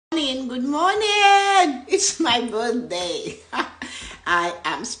good morning. It's my birthday. I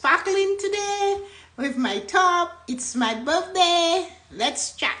am sparkling today with my top. It's my birthday.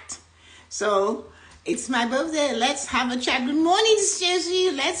 Let's chat. So, it's my birthday. Let's have a chat. Good morning,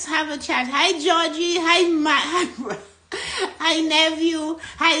 Stacy. Let's have a chat. Hi, Georgie. Hi, nephew.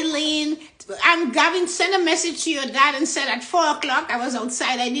 Hi, Lynn. I'm Gavin. Send a message to your dad and said at 4 o'clock I was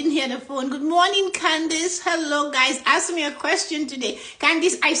outside. I didn't hear the phone. Good morning, Candice. Hello, guys. Ask me a question today.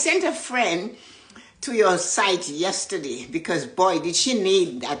 Candice, I sent a friend to your site yesterday because, boy, did she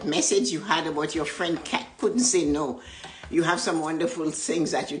need that message you had about your friend Kat. Couldn't say no. You have some wonderful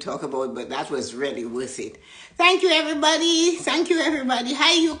things that you talk about, but that was really worth it. Thank you, everybody. Thank you, everybody.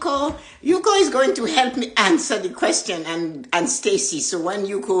 Hi, Yuko. Yuko is going to help me answer the question, and Stacy. So when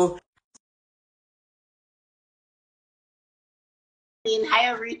Yuko...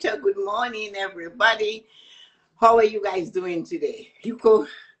 Hi, Rita. Good morning, everybody. How are you guys doing today? Yuko,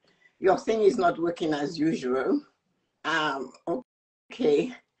 your thing is not working as usual.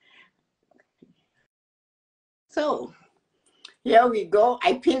 Okay. So... here we go.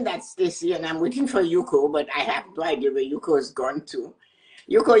 I pinned that, Stacy, and I'm waiting for Yuko, but I have no idea where Yuko has gone to.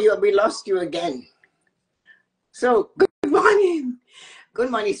 Yuko, we lost you again. So, good morning. Good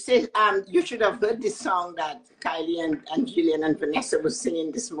morning. You should have heard this song that Kylie and Jillian and Vanessa were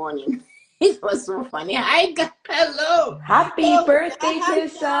singing this morning. It was so funny. Hello. Happy birthday,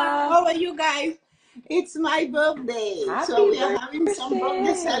 Tessa. How are you guys? It's my birthday. So we are having some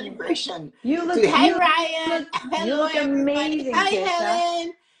birthday celebration. Hi, Ryan. Hello, everybody. Amazing, Hi, Tessa.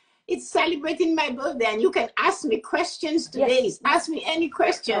 Helen. It's celebrating my birthday, and you can ask me questions today. Yes. Ask me any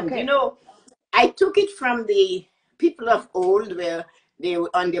question. Okay. You know, I took it from the people of old where they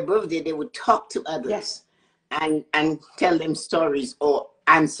on their birthday they would talk to others and tell them stories or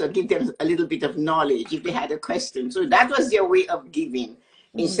give them a little bit of knowledge if they had a question. So that was their way of giving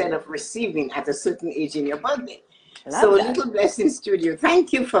instead of receiving at a certain age in your birthday. So that. Little Blessing Studio,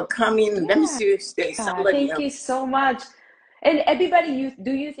 thank you for coming. Yeah. Let me see if there's somebody Thank you so much. And everybody,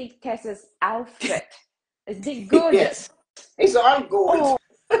 do you think Tessa's outfit is it gorgeous? Yes, it's all gold.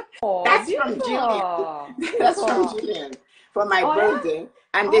 Oh, that's beautiful. From Jillian. That's from Jillian for my birthday.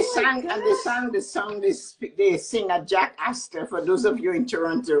 And they sang the song they sing at Jack Astor for those of you in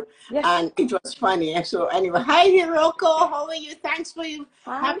Toronto. Yes. And it was funny. So anyway, hi Hiroko, how are you? Thanks for you.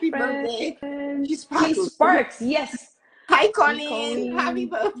 Happy birthday. She sparks. Yes. Hi Colleen. Happy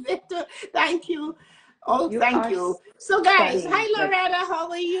birthday. Thank you. Oh, thank you. So guys, hi Loretta, how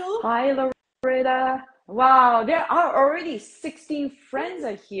are you? Hi Loretta. Wow, there are already 16 friends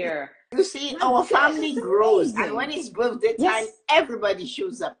are here. You see, our family grows, and when it's birthday time, everybody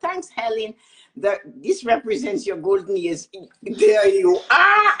shows up. Thanks, Helen. This represents your golden years. There you are.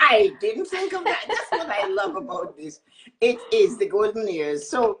 I didn't think of that. That's what I love about this. It is the golden years.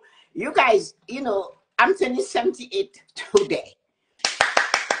 So, you guys, you know, I'm turning 78 today.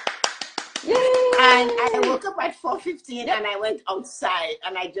 Yay! And I woke up at 4:15 and I went outside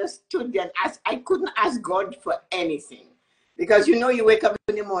and I just stood there and asked. I couldn't ask God for anything. Because you know you wake up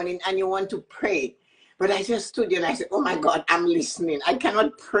in the morning and you want to pray. But I just stood there and I said, oh my God, I'm listening. I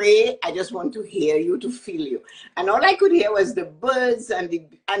cannot pray. I just want to hear you, to feel you. And all I could hear was the birds and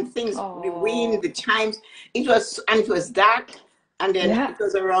things, the wind, the chimes. It was dark. And then it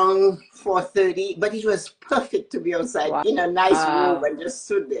was around 4:30. But it was perfect to be outside in a nice room and just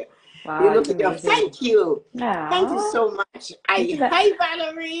stood there. Wow, you look at them. Thank you. Thank you so much. Hi,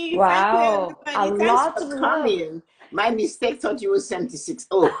 Valerie. Wow. Thank you, everybody. Thanks for coming. My mistake thought you were 76.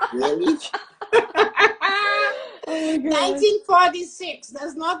 Oh, really? 1946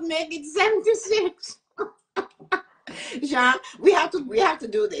 does not make it 76. Jean, we have to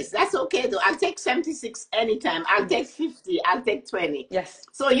do this. That's okay though. I'll take 76 anytime. I'll take 50. I'll take 20. Yes.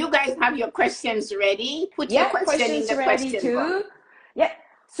 So you guys have your questions ready? Put your question in the question box. Yeah.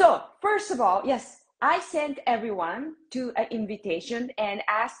 So first of all, yes, I sent everyone to an invitation and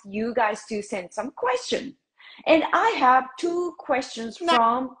asked you guys to send some questions. And I have 2 questions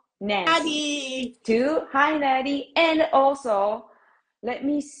from Nancy. Hi, Natty. And also, let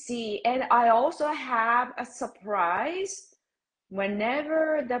me see. And I also have a surprise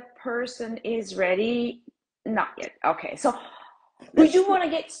whenever the person is ready. Not yet. Okay. So would you want to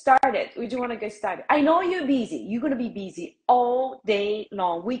get started? I know you're busy. You're going to be busy all day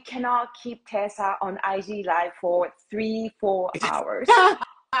long. We cannot keep Tessa on IG Live for 3-4 hours.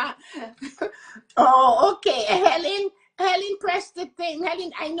 Oh, okay. Helen, press the thing.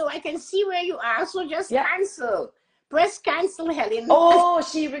 Helen, I know I can see where you are, so just cancel. Press cancel, Helen. Oh,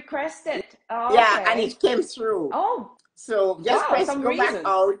 she requested. Oh, yeah, and it came through. Oh, so just press go back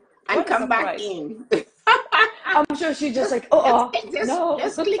out and come back in. I'm sure she just like,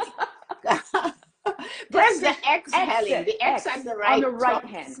 just click. the X, Helen. The X X at the on right the right top.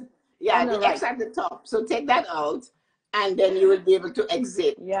 hand. Yeah, On the the X right. at the top. So take that out, and then you will be able to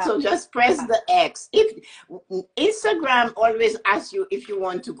exit. Yeah. So just press the X. If Instagram always asks you if you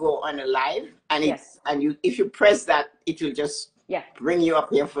want to go on a live, and Yes. if you press that, it will just bring you up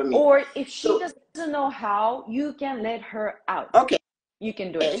here for me. Or if she doesn't know how, you can let her out. Okay. You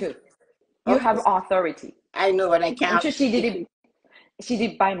can do it too. You have authority. I know, but I can't. I'm sure she did it. She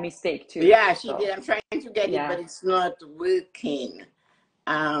did by mistake too. Yeah, she did. I'm trying to get it, but it's not working.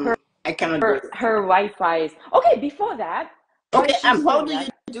 I cannot do it. Her Wi-Fi is okay. Before that, okay. How do you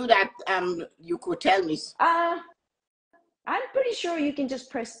do that? You could tell me. I'm pretty sure you can just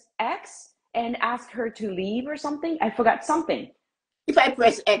press X and ask her to leave or something. I forgot something. If I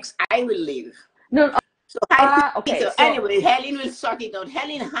press X, I will leave. No. So okay. So anyway, Helen will sort it out.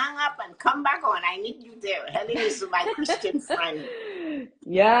 Helen, hang up and come back on. I need you there. Helen is my Christian friend.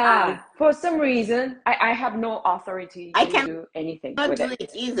 Yeah. For some reason, I have no authority to do anything with it. I can't do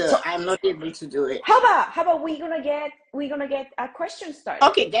it either. So, I'm not able to do it. How about we're gonna get a question started?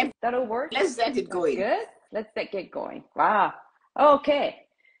 Okay, then that'll work. Let's get it going. Good. Let's get it going. Wow. Okay.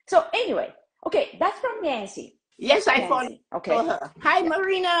 So anyway, okay, that's from Nancy. Yes, I follow her. Hi,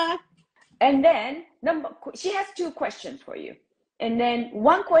 Marina. And then she has 2 questions for you. And then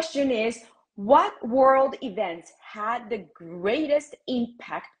one question is, what world events had the greatest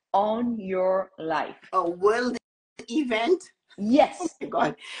impact on your life? A world event? Yes. Oh my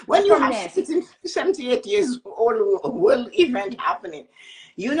God. When you have 78 years old, a world event happening.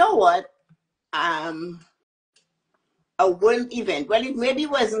 You know what? A world event. Well, it maybe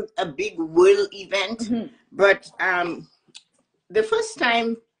wasn't a big world event, but the first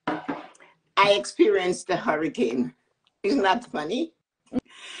time I experienced a hurricane, isn't that funny?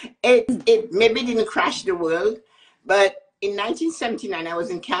 It maybe didn't crash the world, but in 1979, I was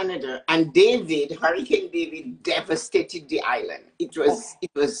in Canada, and Hurricane David devastated the island.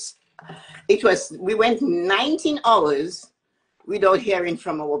 We went 19 hours without hearing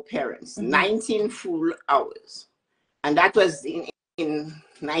from our parents, 19 full hours. And that was in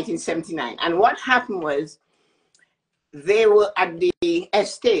 1979. And what happened was, they were at the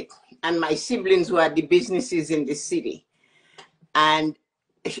estate, and my siblings were at the businesses in the city. And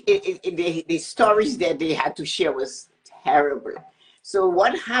the stories that they had to share was terrible. So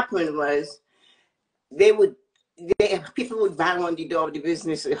what happened was, people would bang on the door of the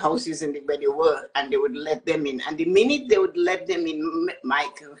business houses where they were, and they would let them in. And the minute they would let them in,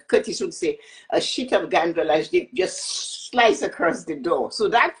 Curtis would say, a sheet of gandralage just slice across the door. So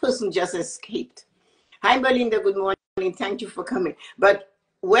that person just escaped. Hi, Belinda. Good morning. Thank you for coming. But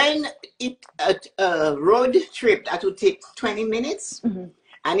when a road trip that would take 20 minutes,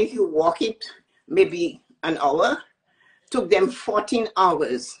 and if you walk it, maybe an hour, took them 14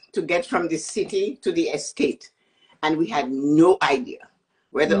 hours to get from the city to the estate. And we had no idea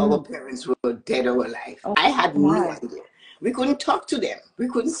whether our parents were dead or alive. I had no idea. We couldn't talk to them. We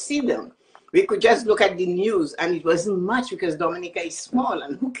couldn't see them. We could just look at the news, and it wasn't much because Dominica is small,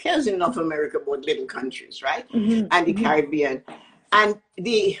 and who cares in North America about little countries, right? And the Caribbean. And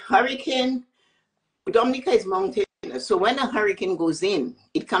the hurricane, Dominica is mountainous. So when a hurricane goes in,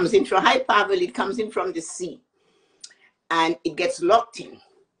 it comes in from high power, it comes in from the sea, and it gets locked in.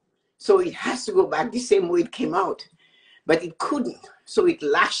 So it has to go back the same way it came out. But it couldn't. So it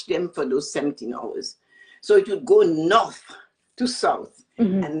lashed them for those 17 hours. So it would go north to south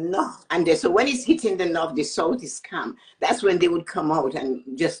and north. And so when it's hitting the north, the south is calm. That's when they would come out and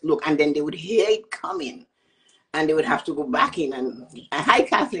just look. And then they would hear it coming. And they would have to go back in and, hi,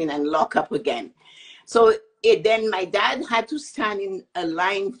 Kathleen, and lock up again. So then my dad had to stand in a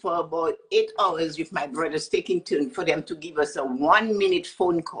line for about 8 hours with my brothers, taking turns for them to give us a 1-minute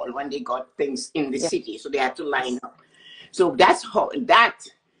phone call when they got things in the city. So they had to line up. So that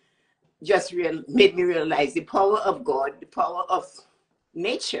just made me realize the power of God, the power of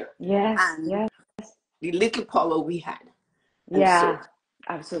nature, and the little power we had.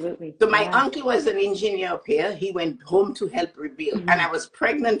 Absolutely. So my uncle was an engineer up here. He went home to help rebuild. And I was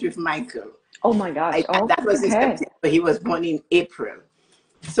pregnant with Michael. Oh my gosh. That was in September. He was born in April.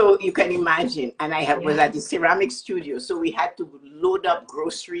 So you can imagine. And I was at the ceramic studio. So we had to load up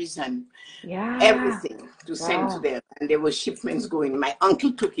groceries and everything to send to them. And there were shipments going. My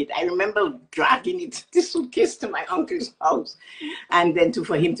uncle took it. I remember dragging the suitcase to my uncle's house. And then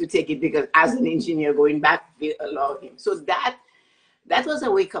for him to take it, because as an engineer going back, they allowed him. So that was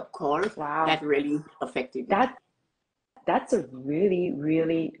a wake-up call that really affected me. That's a really,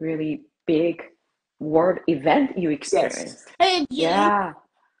 really, really big world event you experienced. Yes.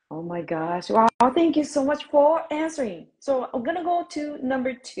 Oh my gosh. Wow. Thank you so much for answering. So I'm going to go to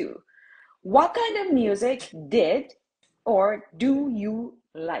number 2. What kind of music did or do you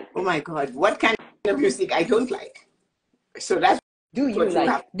like? Oh my God, what kind of music I don't like? So that's Do you what you like?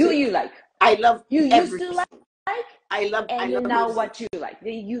 have to Do say. you like? I love You used to everything. I and you love now music. what you like.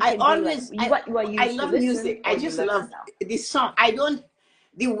 You I can be like always what you I used to love listen music. I or you just listen love now. this song. I don't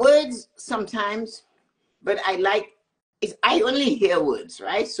the words sometimes, but I like it. I only hear words,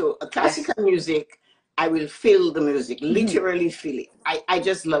 right? So a Yes. classical music, I will feel the music, Mm-hmm. literally feel it. I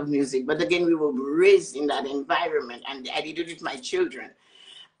just love music. But again, we were raised in that environment, and I did it with my children.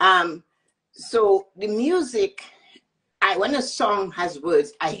 Um, so the music, when a song has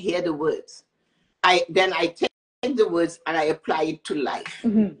words, I hear the words. I take the words and I apply it to life.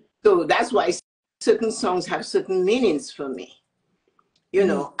 Mm-hmm. So that's why certain songs have certain meanings for me,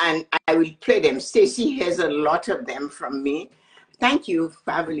 Mm-hmm. and I will play them. Stacy has a lot of them from me. Thank you,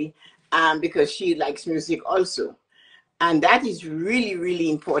 Favali, because she likes music also. And that is really, really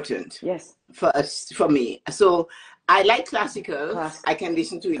important Yes. for me. So I like classical. I can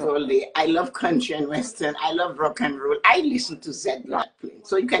listen to it Classical. all day. I love country and western. I love rock and roll. I listen to Zed Blackpink.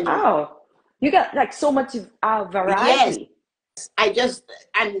 So you can imagine. Oh, you got like so much Yes, variety. I just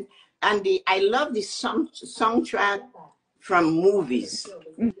and the I love the soundtrack from movies,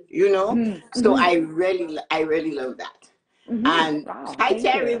 So Mm-hmm. I really love that. Mm-hmm. And Wow, hi thank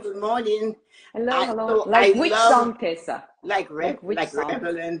Terry, you. good morning. Hello, hello. So Like I which love song, Tessa? Like which like song?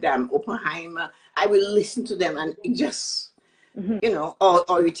 Rebel and Oppenheimer. I will listen to them and it just Mm-hmm.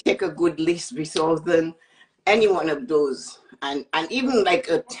 or you take a good list, Beethoven, any one of those, and even like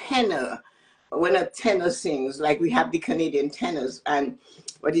a tenor, when a tenor sings, like we have the Canadian tenors, and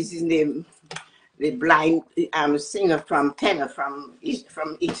what is his name, the blind singer from tenor from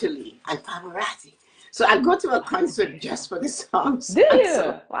Italy, and Pavarotti. So I go to a concert just for the songs. Do And so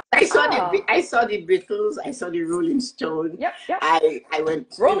you? Wow. I saw the Beatles, I saw the Rolling Stone. Yep, yep. I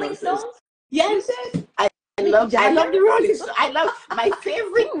went, Rolling Stones, you yes. said? I Mick I Jagger? love the Rolling Stone. I love my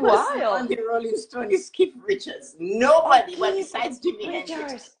favorite person Wild. on the Rolling Stone is Keith Richards. Nobody, well, Keith besides Jimi Hendrix,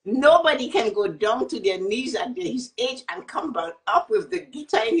 Richards. nobody can go down to their knees at his age and come back up with the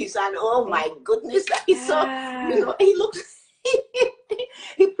guitar in his hand. Oh my goodness, he's so he looks.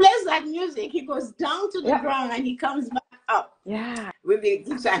 He plays that music. He goes down to the Yep. ground and he comes back up Yeah. with the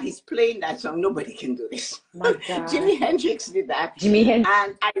guitar. He's playing that song. Nobody can do this. My God. Jimi Hendrix did that, Jimi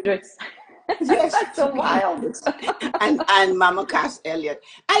and Hendrix. yes, That's so wild. and Mama Cass Elliot.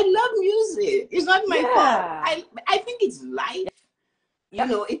 I love music. It's not my fault. Yeah. I think it's life. Yep.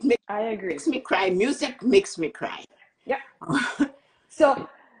 It I agree. makes me cry. Music makes me cry. Yep. So,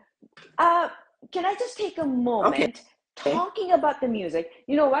 can I just take a Okay. moment talking about the music?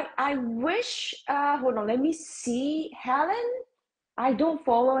 You know what? I wish, hold on, let me see. Helen? I don't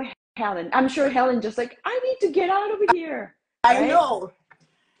follow Helen. I'm sure Helen just like, I need to get out of here. I Right? know.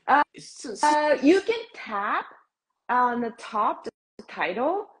 You can tap on the top, the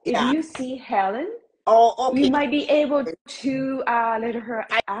title. If Yeah. you see Helen, Oh, okay. you might be able to let her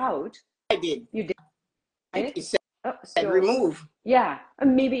out. I did. You did? It said Still, remove. yeah,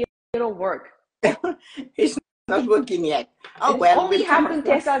 maybe it'll work. It's not working yet. Oh It well. only happened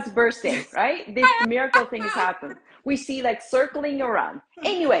Tessa's birthday, right? This miracle thing has happened. We see like circling around.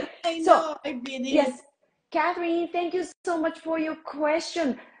 Anyway, I know. so I did it. yes, Catherine, thank you so much for your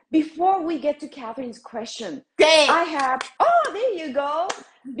question. Before we get to Catherine's question, Okay. I have, there you go.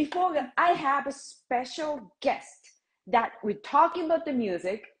 I have a special guest that we're talking about the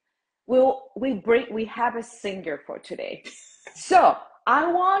music. We have a singer for today. So I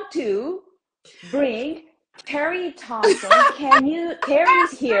want to bring Terry Thompson.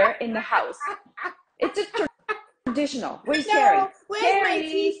 Terry's here in the house. It's a traditional. Where's Terry?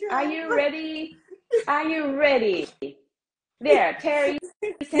 Terry, are you ready? Are you ready? There, Terry,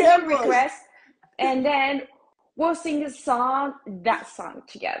 send your request, and then we'll sing that song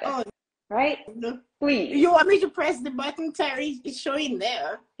together. Oh, right? No. Please. You want me to press the button, Terry? It's showing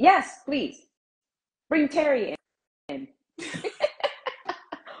there. Yes, please. Bring Terry in.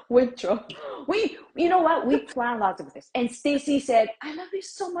 You know what? We plan lots of this. And Stacy said, I love you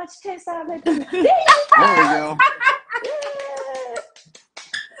so much, Tessa. There you go. There we go.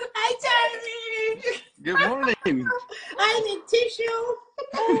 Hi, Terry. Good morning. I need tissue.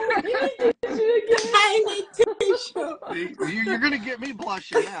 Oh, you need tissue again. I need tissue. You're going to get me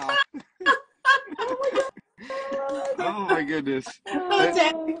blushing now. Oh my God. Oh my goodness.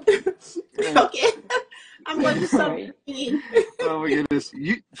 Okay. I'm going to stop. Oh my goodness.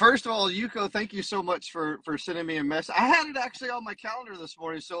 First of all, Yuko, thank you so much for sending me a message. I had it actually on my calendar this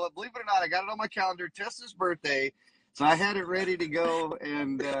morning. So believe it or not, I got it on my calendar, Tessa's birthday. So I had it ready to go.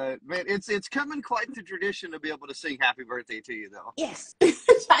 And man, it's coming quite the tradition to be able to sing happy birthday to you though. Yes.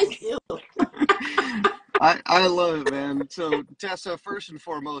 Thank you. I love it, man. So, Tessa, first and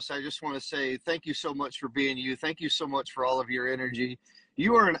foremost, I just want to say thank you so much for being you. Thank you so much for all of your energy.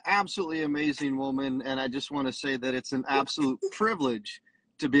 You are an absolutely amazing woman, and I just want to say that it's an absolute privilege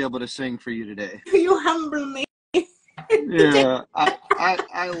to be able to sing for you today. You humble me. Yeah,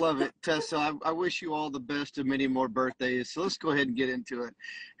 I love it, Tessa. I wish you all the best and many more birthdays. So let's go ahead and get into it.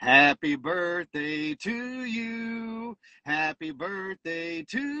 Happy birthday to you. Happy birthday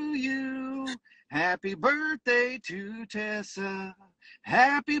to you. Happy birthday to Tessa.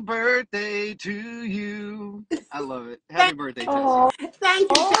 Happy birthday to you. I love it. Happy birthday, Tessa. Oh, Thank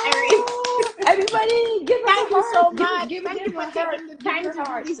you, Terry. everybody, give us a Thank you heart. so much. Give Thank you a for heart. taking the Give time her to do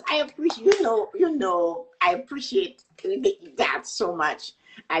heart. this. I appreciate, I appreciate that so much.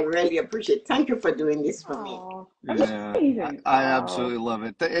 I really appreciate. Thank you for doing this for me. Oh, Yeah, amazing. I Wow. absolutely love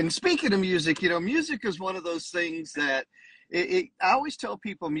it. And speaking of music, music is one of those things that I always tell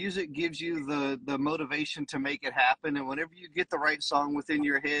people music gives you the motivation to make it happen. And whenever you get the right song within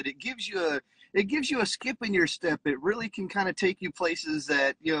your head, it gives you a skip in your step. It really can kind of take you places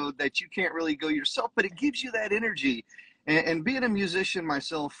that, that you can't really go yourself, but it gives you that energy. And being a musician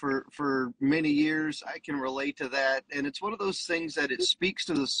myself for many years, I can relate to that. And it's one of those things that it speaks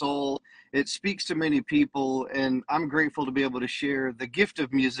to the soul. It speaks to many people, and I'm grateful to be able to share the gift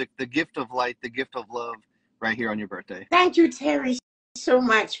of music, the gift of light, the gift of love right here on your birthday. Thank you, Terry, so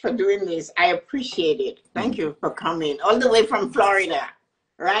much for doing this. I appreciate it. Thank you for coming all the way from Florida,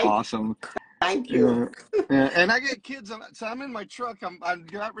 right? Awesome. Thank you. Yeah. Yeah. And I get kids, so I'm in my truck. I'm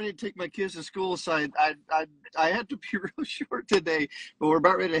about ready to take my kids to school, so I had to be real short today, but we're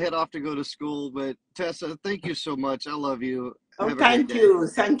about ready to head off to go to school. But Tessa, thank you so much. I love you. Oh, Have a great thank day. you.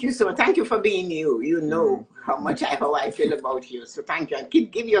 Thank you so. Thank you for being you. You know Mm. how I feel about you. So thank you. And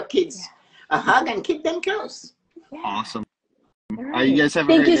give your kids a hug and keep them close. Yeah. Awesome. All You right. guys have a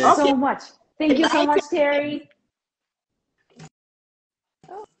Thank great you day. Okay. so much. Thank you so Bye. much, Terry.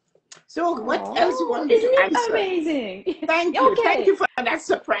 So what else you Oh, want me isn't to it answer? amazing? Thank you. Thank Okay. you for that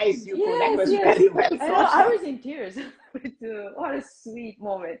surprise, Yuko. That Yes, was yes. very well I know. thought I of. was in tears. What a sweet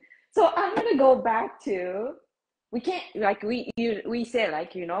moment. So I'm gonna go back to we can't like we said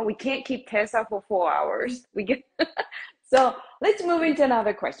like we can't keep Tessa for 4 hours. We get so let's move into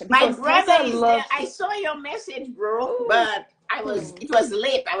another question My because brother Tessa is there. loves I to. saw your message, bro, Oh, but oh, it was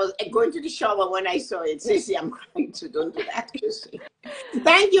late. I was going to the shower when I saw it. yeah. Sissy, I'm crying, so don't do that. You see.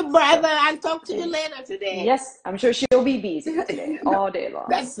 Thank you, So brother. I'll talk to you okay. later today. Yes, I'm sure she'll be busy today No, all day long.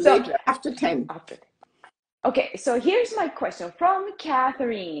 that's So later, after 10. after. Okay, so here's my question from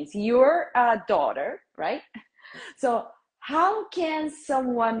Catherine's, your daughter, right? So, how can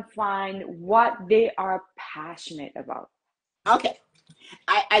someone find what they are passionate about? Okay.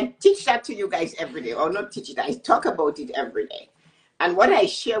 I teach that to you guys every day, or not teach it, I talk about it every day. And what I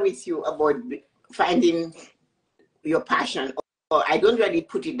share with you about finding your passion, or I don't really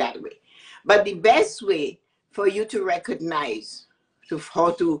put it that way, but the best way for you to recognize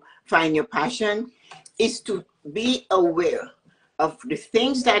how to find your passion is to be aware of the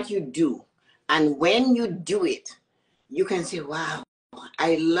things that you do. And when you do it, you can say, wow,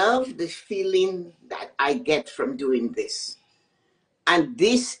 I love the feeling that I get from doing this. And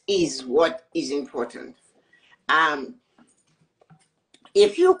this is what is important. Um,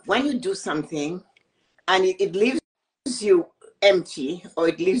 when you do something and it leaves you empty, or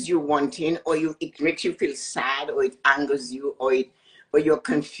it leaves you wanting, or it makes you feel sad, or it angers you, or you're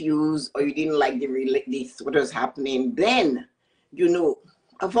confused, or you didn't like what was happening, then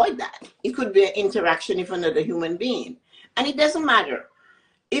avoid that. It could be an interaction with another human being, and it doesn't matter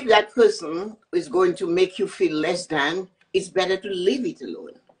if that person is going to make you feel less than. It's better to leave it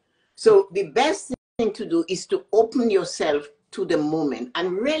alone. So the best thing to do is to open yourself to the moment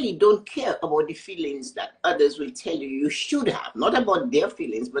and really don't care about the feelings that others will tell you you should have. Not about their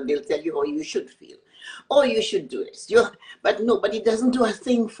feelings, but they'll tell you how you should feel. Or you should do this. But it doesn't do a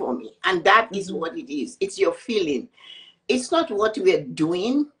thing for me. And that is what it is. It's your feeling. It's not what we're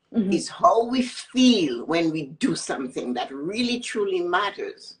doing. It's how we feel when we do something that really truly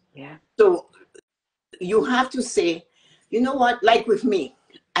matters. Yeah. So you have to say, you know what, like with me,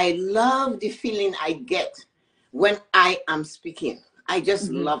 I love the feeling I get when I am speaking. I just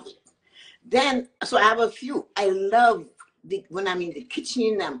love it. Then, so I have a few. I love when I'm in the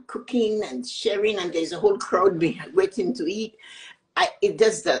kitchen, I'm cooking and sharing, and there's a whole crowd waiting to eat. It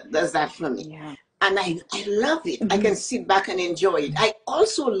does that for me. Yeah. And I love it. I can sit back and enjoy it. I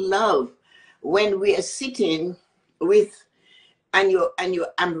also love when we are sitting with, and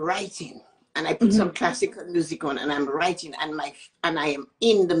I'm writing, and I put some classical music on, and I'm writing, and I am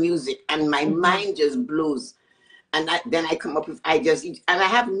in the music, and my mind just blows. And then I come up with, and I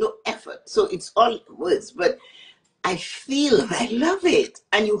have no effort. So it's all words, but I feel I love it.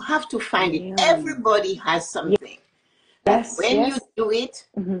 And you have to find it. Everybody has something that Yes, when you yes. do it,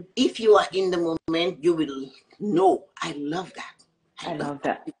 if you are in the moment, you will know, I love that. I love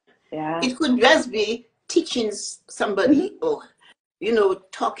that. Yeah. It could just be teaching somebody or,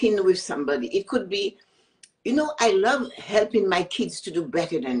 talking with somebody. It could be, I love helping my kids to do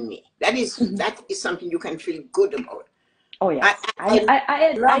better than me. That is something you can feel good about. Oh, yes. I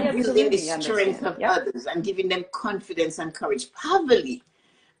I love building the absolutely strength understand. of Yep. others and giving them confidence and courage. Pavali,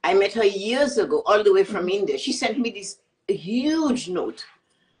 I met her years ago, all the way from India. She sent me this huge note.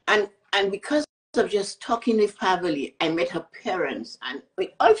 And because of just talking with Pavali, I met her parents and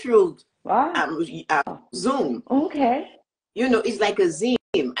all through Wow. Zoom. Okay. It's like a Zoom,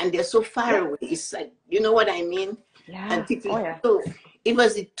 and they're so far away. It's like, you know what I mean? Yeah. And people, Oh, yeah. so it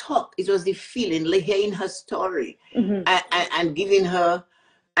was the talk, it was the feeling, like hearing her story, and giving her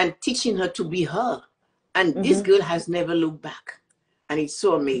and teaching her to be her. And this girl has never looked back, and it's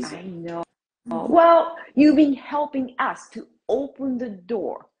so amazing. I know. Well, you've been helping us to open the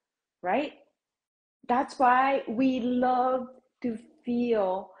door, right? That's why we love to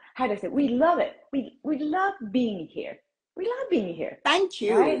feel, how do I say, we love it. We love being here. We love being here. Thank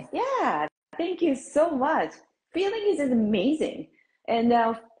you. Right? Yeah. Thank you so much. Feeling is amazing. And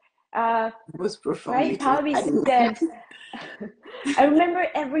Most profoundly right, true. Pavi said, I remember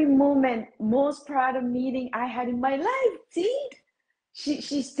every moment, most proud of meeting I had in my life. See?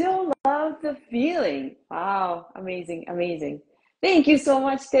 She still loved the feeling. Wow, amazing, amazing. Thank you so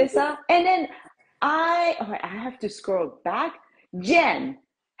much, Tessa. And then I have to scroll back. Jen,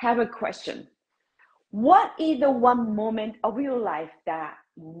 have a question. What is the one moment of your life that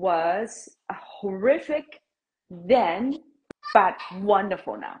was horrific then, but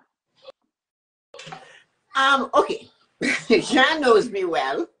wonderful now? Okay. Jean knows me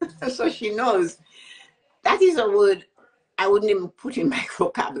well, so she knows that is a word I wouldn't even put in my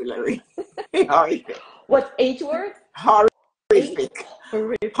vocabulary. Horrific. What H word? Horrific.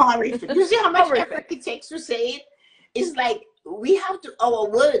 Horrific. Horrific. You see how much effort Horrific. it takes to say it? It's like we have to, our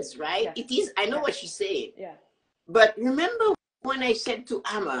words, right? Yes. It is, I know what she's saying. Yeah. But remember when I said to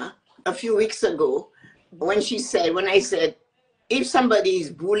Amma a few weeks ago, when I said, if somebody is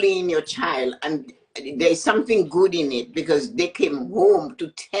bullying your child and there's something good in it because they came home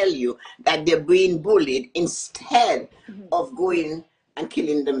to tell you that they're being bullied instead of going and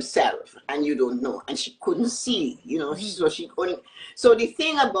killing themselves, and you don't know, and she couldn't see, so she couldn't. So the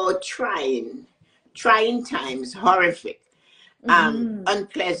thing about trying times, horrific,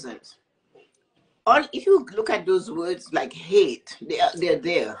 unpleasant. If you look at those words like hate, they're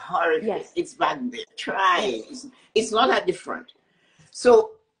there, horrific. Yes. It's back there. Trying. Yes. It's not that different.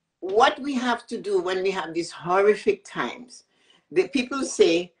 So what we have to do when we have these horrific times, the people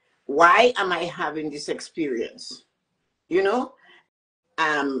say, why am I having this experience?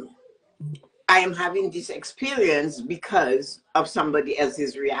 I am having this experience because of somebody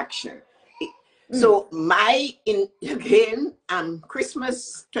else's reaction. So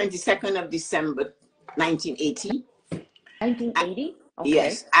Christmas 22nd of December 1980. 1980? Okay.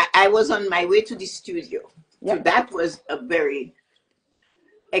 Yes, I was on my way to the studio. Yep. So that was a very,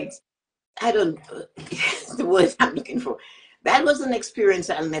 I don't the word I'm looking for. That was an experience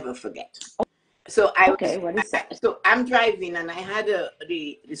I'll never forget. So what is that? So I'm driving and I had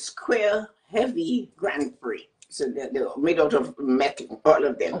the square heavy Grand Prix. So they're made out of metal, all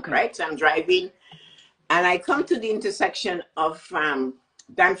of them, right? So I'm driving and I come to the intersection of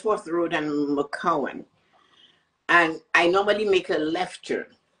Danforth Road and McCowan. And I normally make a left turn.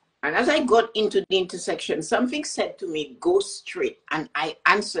 And as I got into the intersection, something said to me, go straight. And I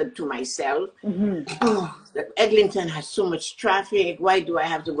answered to myself, Eglinton has so much traffic. Why do I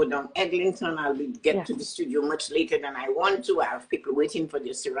have to go down Eglinton? I'll get to the studio much later than I want to. I have people waiting for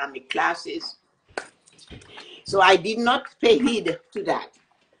their ceramic classes. So I did not pay heed to that.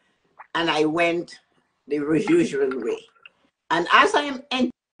 And I went the usual way. And as I am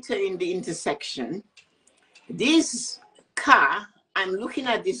entering the intersection, this car, I'm looking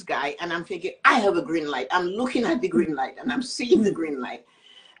at this guy and I'm thinking, I have a green light. I'm looking at the green light and I'm seeing the green light.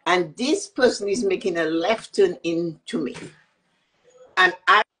 And this person is making a left turn into me. And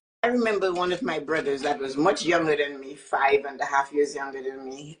I remember one of my brothers that was much younger than me, 5.5 years younger than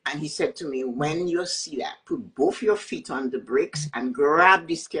me. And he said to me, when you see that, put both your feet on the brakes and grab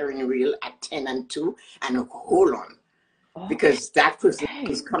the steering wheel at 10 and 2 and hold on. Because that person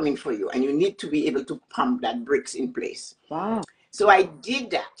is coming for you and you need to be able to pump that brakes in place. Wow. So I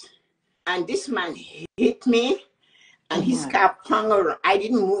did that. And this man hit me and his car spun around. I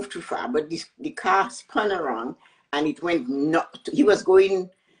didn't move too far, but the car spun around and it went north. He was going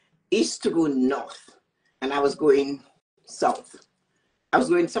east to go north, and I was going south. I was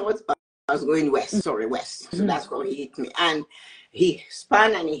going south. I was going west. Sorry, west. So that's where he hit me, and he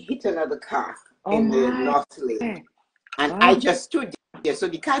spun and he hit another car in the north lane, and I just stood there. So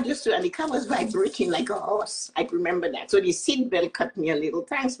the car just stood, and the car was vibrating like a horse. I remember that. So the seatbelt cut me a little.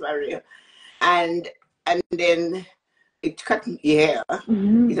 Thanks, Maria. And then it cut me here.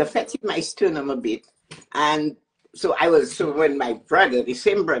 It affected my sternum a bit. And so when my brother, the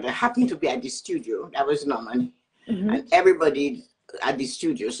same brother, happened to be at the studio, that was Norman, and everybody at the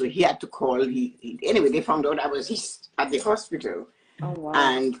studio, so he had to call. Anyway, they found out I was at the hospital. Oh, wow.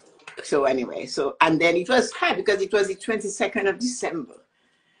 And so anyway, and then it was hard because it was the 22nd of December.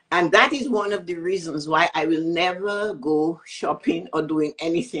 And that is one of the reasons why I will never go shopping or doing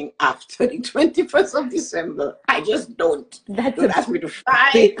anything after the 21st of December. I just don't. Don't ask me to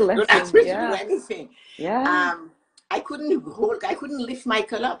fight. Don't ask me to do anything. Yeah. I couldn't lift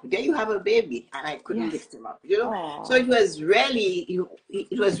Michael up. There you have a baby, and I couldn't lift him up. Aww. So it was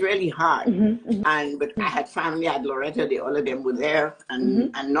really hard. But I had family. I had Loretta. All of them were there,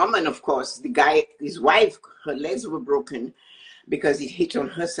 and Norman, of course, the guy, his wife, her legs were broken because it hit on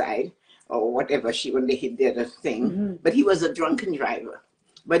her side or whatever when they hit the other thing. But he was a drunken driver.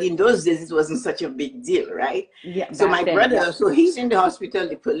 But in those days, it wasn't such a big deal, right? Yeah. So my brother, so he's in the hospital.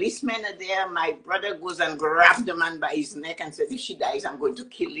 The policemen are there. My brother goes and grabs the man by his neck and said, "If she dies, I'm going to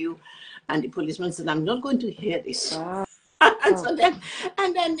kill you." And the policeman said, "I'm not going to hear this."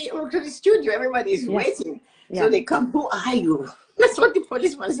 And then they go to the studio. Everybody's waiting. So they come, "Who are you?" That's what the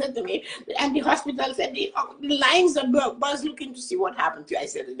policeman said to me. And the hospital said, the lines are buzz looking to see what happened to you. I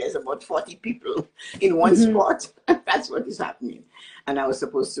said, "There's about 40 people in one spot." That's what is happening. And I was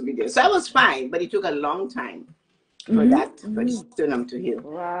supposed to be there. So I was fine, but it took a long time for the sternum to heal.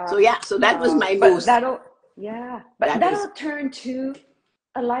 Wow. So that was my most. That'll turn to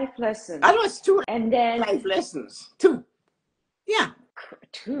a life lesson. That was two and then life lessons. Two. Yeah.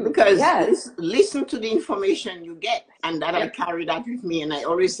 Two. Because listen to the information you get, and that I carry that with me. And I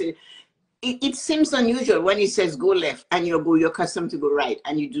always say, it seems unusual when it says go left and you're accustomed to go right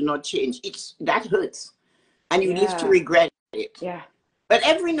and you do not change. That hurts, and you live to regret it. Yeah. But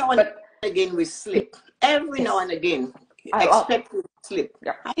every now and again we slip. Every now and again, expect to slip.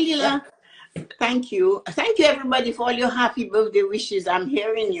 Yeah. Hi, Lila. Thank you. Thank you, everybody, for all your happy birthday wishes. I'm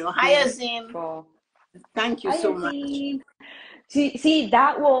hearing you. Hi, Azim. Thank you so much. See,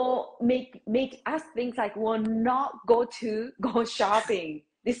 that will make us think like we'll not go shopping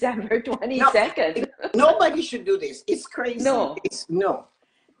December 22nd. Nobody should do this. It's crazy. No.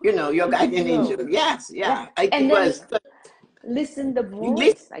 Your guardian angel. Yes, yeah. Listen the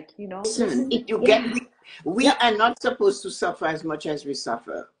voice, listen. We are not supposed to suffer as much as we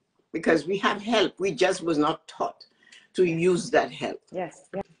suffer because we have help. We just was not taught to use that help. Yes.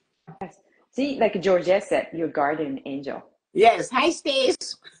 See, like Georgette said, your guardian angel. Yes. Hi,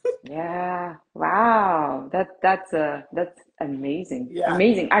 Stace. Yeah. Wow. That's amazing. Yeah.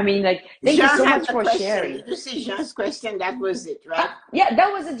 Amazing. I mean, like, thank you so much for sharing. Did you see Jean's question? That was it, right? Yeah,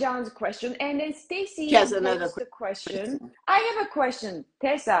 that was John's question. And then Stacy has another question. I have a question.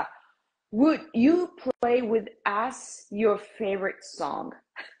 Tessa, would you play with us your favorite song?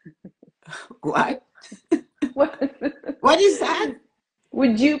 What? What is that?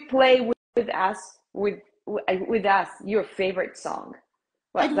 Would you play with us your favorite song?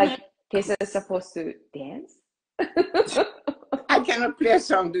 What, like Tessa is supposed to dance? I cannot play a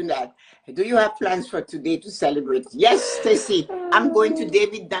song doing that. Do you have plans for today to celebrate? Yes, Stacy. I'm going to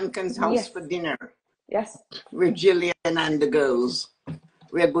David Duncan's house for dinner. Yes. With Jillian and the girls.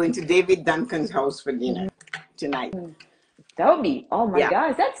 We are going to David Duncan's house for dinner tonight. That would be, oh my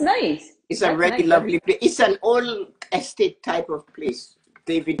gosh, that's nice. It's a really lovely place. It's an old estate type of place.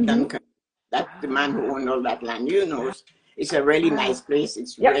 David Duncan. That's the man who owned all that land. You know, it's a really nice place.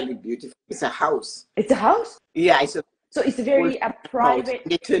 It's really beautiful. It's a house. It's a house? Yeah, so it's very private.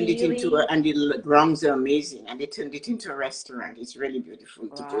 They turned it into and the grounds are amazing. And they turned it into a restaurant. It's really beautiful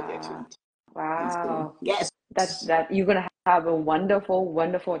to go there to eat. Wow. Yes. That you're gonna have a wonderful,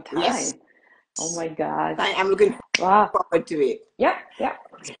 wonderful time. Yes. Oh my God. I'm looking forward to it. Yeah.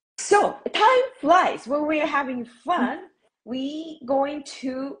 So time flies when we're having fun. We going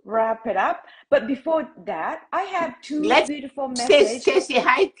to wrap it up, but before that, I have two beautiful messages. Stacy,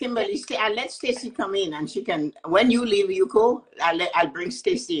 hi, Kimberly. Let Stacy come in, and she can. When you leave, you go. I'll bring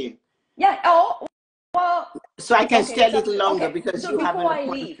Stacy in. Yeah. Oh, well. So I can stay a little longer because you have an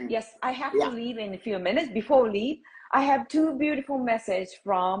appointment. Before I leave, yes, I have to leave in a few minutes. Before I leave, I have two beautiful messages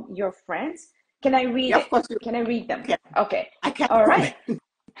from your friends. Can I read it? Of course. Can I read them? Okay. Okay. I can. All right.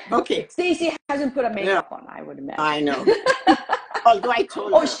 Okay. Stacy hasn't put a Yeah, makeup on, I would imagine. I know. Although I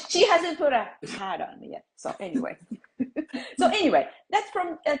told Oh, her. she hasn't put a hat on yet. So anyway, that's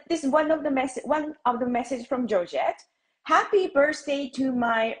from this is one of the message from Georgette. Happy birthday to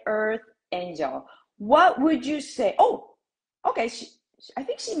my Earth Angel. What would you say? Oh, okay. I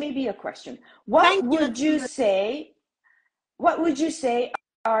think she may be a question. Thank you. What would you say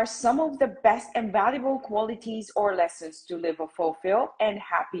are some of the best and valuable qualities or lessons to live a fulfilled and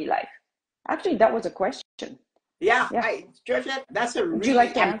happy life? Actually, that was a question. Yeah, Yeah. Georgette, that's a Would you really,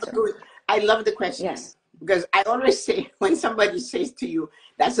 like to answer? I love the question. Yes. Because I always say when somebody says to you,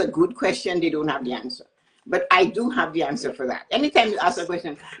 that's a good question, they don't have the answer. But I do have the answer for that. Anytime you ask a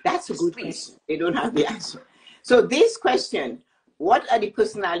question, that's a good question, they don't have the answer. So this question, what are the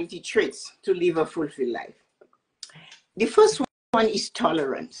personality traits to live a fulfilled life? The first one is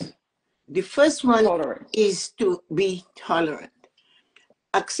tolerance. The first one is to be tolerant.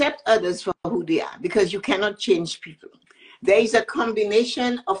 Accept others for who they are, because you cannot change people. There is a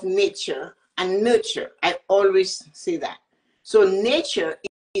combination of nature and nurture. I always say that. So nature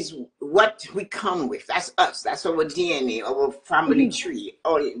is what we come with. That's us. That's our DNA, our family tree,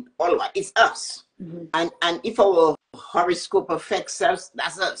 all that. It's us. And if our horoscope affects us,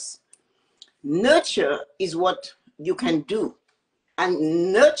 that's us. Nurture is what you can do.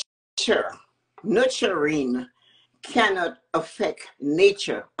 And nurturing cannot affect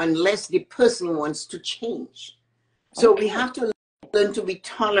nature unless the person wants to change. So we have to learn to be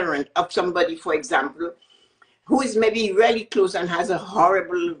tolerant of somebody, for example, who is maybe really close and has a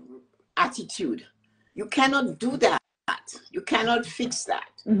horrible attitude. You cannot do that. You cannot fix that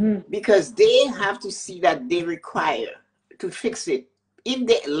because they have to see that they require to fix it. If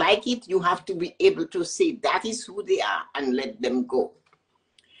they like it, you have to be able to say that is who they are and let them go.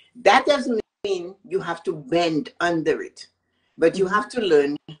 That doesn't mean you have to bend under it, but you have to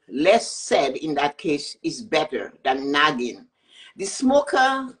learn less said in that case is better than nagging. The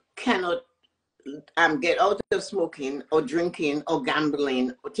smoker cannot get out of smoking or drinking or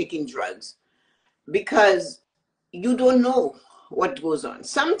gambling or taking drugs because you don't know what goes on.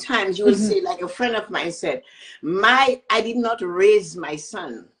 Sometimes you will say, like a friend of mine said, I did not raise my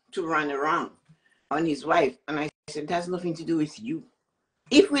son to run around on his wife. And I said, that has nothing to do with you.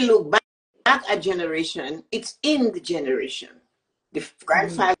 If we look back at generation, it's in the generation. The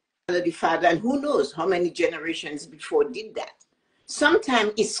grandfather, the father, and who knows how many generations before did that.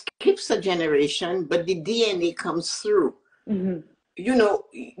 Sometimes it skips a generation, but the DNA comes through. You know,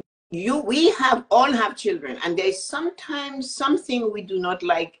 we all have children, and there's sometimes something we do not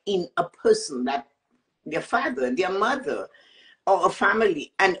like in a person, that their father, their mother, or a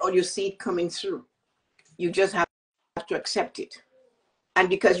family, or you see it coming through. You just have to accept it. And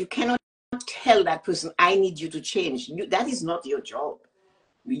because you cannot tell that person, I need you to change. That is not your job.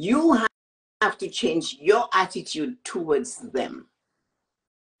 You have to change your attitude towards them.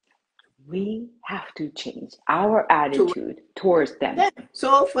 We have to change our attitude towards them.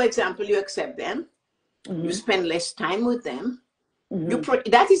 So, for example, you accept them. You spend less time with them.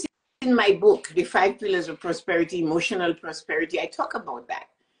 That is in my book, The 5 Pillars of Prosperity, Emotional Prosperity. I talk about that.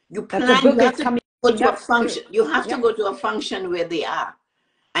 You plan, you have to go to a function. You have to go to a function where they are.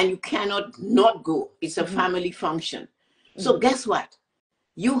 And you cannot not go. It's a family function. So guess what?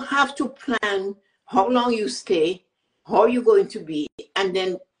 You have to plan how long you stay, how you're going to be, and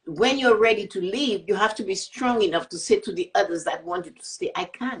then when you're ready to leave, you have to be strong enough to say to the others that want you to stay, I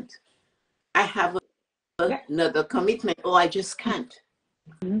can't. I have another commitment, or I just can't.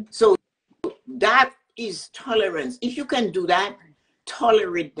 So that is tolerance. If you can do that,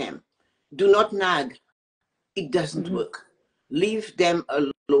 tolerate them. Do not nag. It doesn't work. Leave them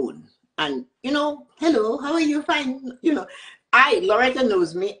alone. And, hello, how are you? Fine. Loretta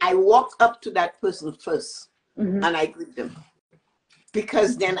knows me. I walk up to that person first and I greet them.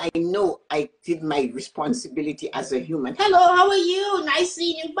 Because then I know I did my responsibility as a human. Hello, how are you? Nice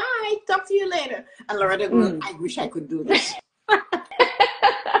seeing you. Bye. Talk to you later. And Loretta goes, I wish I could do this.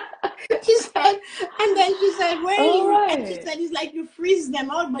 She said, and then she said, where are you? And she said, it's like you freeze them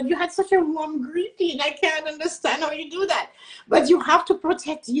out, but you had such a warm greeting. I can't understand how you do that. But you have to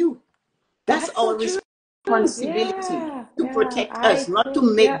protect you. That's our responsibility, to protect us, not to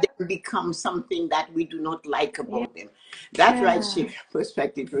make them become something that we do not like about them. That right, shape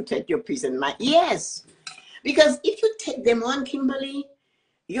perspective, protect your peace and mind. Yes, because if you take them on, Kimberly,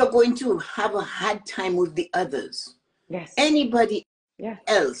 you're going to have a hard time with the others. Yes. Anybody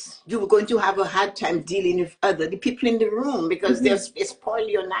else, you're going to have a hard time dealing with the people in the room, because they spoil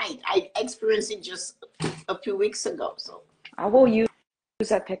your night. I experienced it just a few weeks ago. So I will use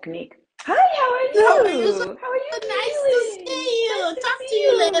that technique. Hi, how are you? How are you? Nice to see you. Talk to See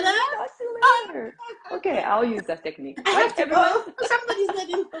you you. later. Talk to you later. Okay, I'll use that technique. I Right, have to everyone? go. Somebody's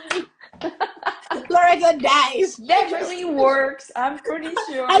waiting for me. Loretta dies. Definitely works. I'm pretty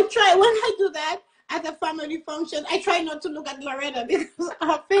sure. I try when I do that at a family function. I try not to look at Loretta because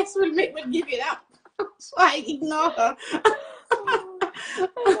her face will make me give it up. So I ignore her. I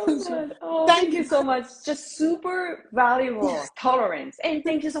love that. Oh, thank you so much. Just super valuable tolerance. And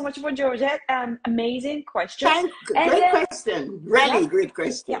thank you so much for Georgette. Amazing question. Great question. Really yeah, great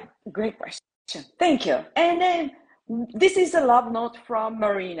question. yeah, great question. Thank you. And then this is a love note from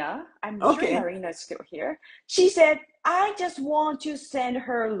Marina. I'm sure Marina is still here. She said, I just want to send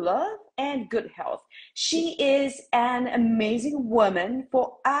her love and good health. She is an amazing woman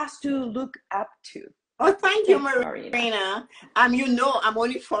for us to look up to. Oh, thank you, Marina. You know, I'm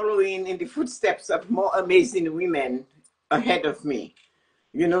only following in the footsteps of more amazing women ahead of me.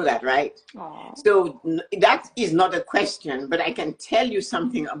 You know that, right? Aww. So that is not a question, but I can tell you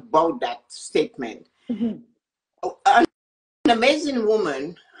something about that statement. Mm-hmm. An amazing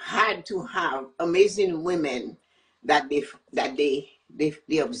woman had to have amazing women that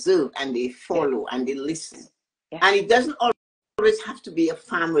they observe and they follow and they listen. And it doesn't always have to be a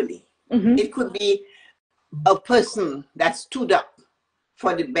family. Mm-hmm. It could be a person that stood up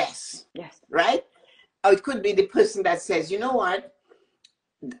for the best, right? Or it could be the person that says, you know what,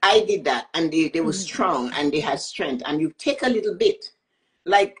 I did that, and they were strong and they had strength, and you take a little bit.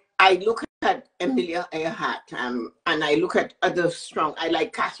 Like I look at Amelia Earhart, and I look at other strong. I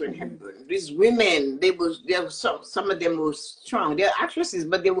like Katharine Hepburn. These women, they were some of them were strong. They're actresses,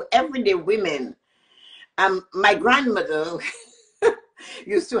 but they were everyday women. My grandmother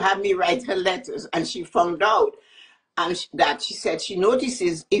used to have me write her letters, and she found out that she said she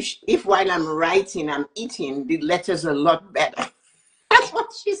notices if while I'm writing, I'm eating, the letters are a lot better. That's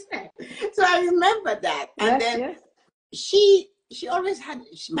what she said. So I remember that. And then she always had,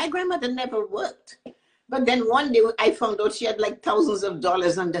 my grandmother never worked. But then one day I found out she had like thousands of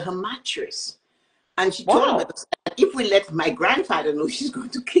dollars under her mattress. And she told us that if we let my grandfather know, she's going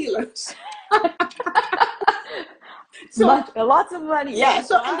to kill us. So lots of money. Yeah.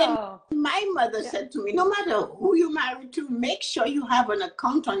 So and then my mother said to me, no matter who you marry to, make sure you have an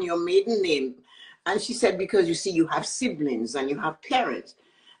account on your maiden name. And she said, because you see, you have siblings and you have parents.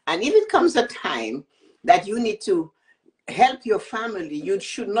 And if it comes a time that you need to help your family, you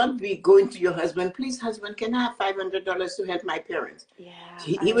should not be going to your husband, please, husband, can I have $500 to help my parents? Yeah,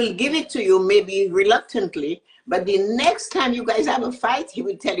 he will give it to you, maybe reluctantly, but the next time you guys have a fight, he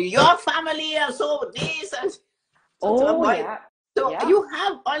will tell you, your family are so this and so. So you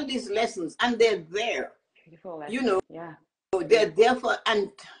have all these lessons and they're there. Beautiful lessons. You know. Yeah. They're there for,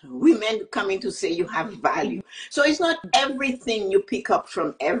 and women coming to say you have value. So it's not everything you pick up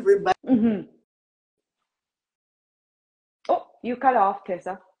from everybody. Oh, you cut off,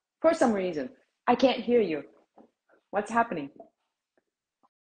 Tessa. For some reason. I can't hear you. What's happening?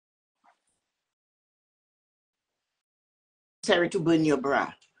 Necessary to burn your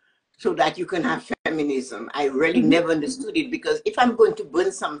bra so that you can have feminism. I really never understood it, because if I'm going to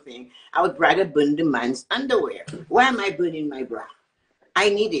burn something, I would rather burn the man's underwear. Why am I burning my bra? I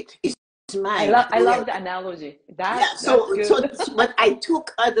need it. It's mine. I love the analogy. That's good. So, but I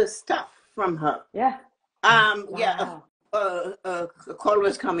took other stuff from her. Yeah. A call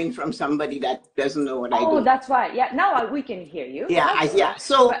was coming from somebody that doesn't know what I do. Oh, that's why. Yeah, now we can hear you. Yeah.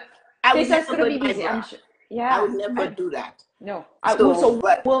 So I would never gonna be burn busy. my bra. I'm sure. Yeah. I would never do that. No.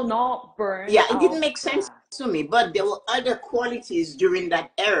 But will not burn. Yeah, it didn't make sense to me, but there were other qualities during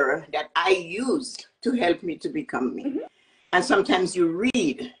that era that I used to help me to become me. And sometimes you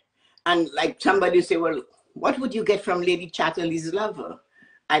read, and like somebody say, well, what would you get from Lady Chatterley's Lover?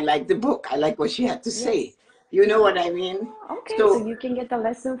 I like the book. I like what she had to say. You know what I mean? Okay, so you can get the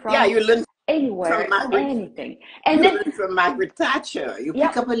lesson from you learn anywhere, from anything. And you learn from Margaret Thatcher. You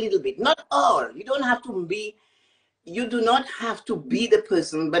pick up a little bit. Not all. You don't have to be, you do not have to be the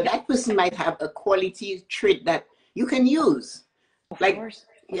person, but that person might have a quality trait that you can use. Of course.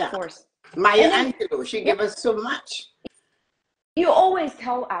 Maya Angelou, she gave us so much. You always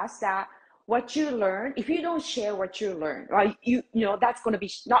tell us that what you learn, if you don't share what you learn, right, you know, that's going to be,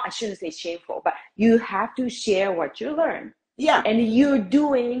 not, I shouldn't say shameful, but you have to share what you learn. Yeah. And you're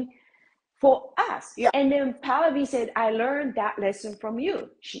doing for us. Yeah. And then Pallavi said, I learned that lesson from you.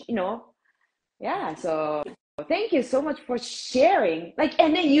 You know, yeah. So thank you so much for sharing. Like,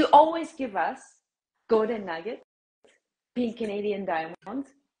 and then you always give us golden nuggets, pink Canadian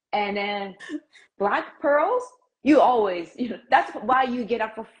diamonds, and then black pearls. You always, you know, that's why you get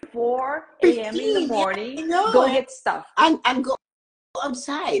up for 4 a.m. in the morning, go get stuff. And go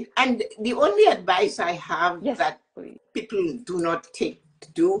outside. And the only advice I have Yes, that please. people do not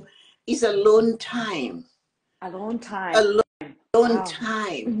do is alone time. Alone time. Alone Wow.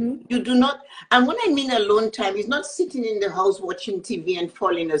 time. You do not, and when I mean alone time, it's not sitting in the house watching TV and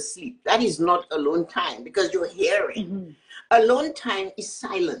falling asleep. That is not alone time because you're hearing. Alone time is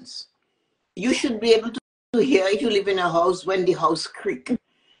silence. You should be able to hear, if you live in a house, when the house creaks.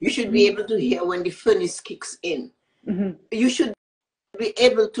 You should be able to hear when the furnace kicks in. You should be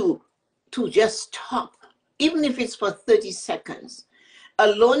able to just stop, even if it's for 30 seconds.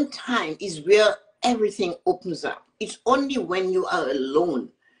 Alone time is where everything opens up. It's only when you are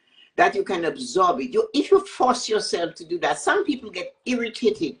alone that you can absorb it. If you force yourself to do that, some people get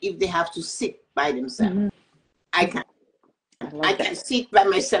irritated if they have to sit by themselves. I can sit by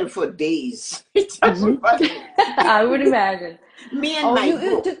myself for days. It doesn't bother me. I would imagine. Me and my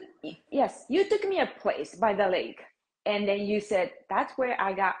book. You took me a place by the lake, and then you said, that's where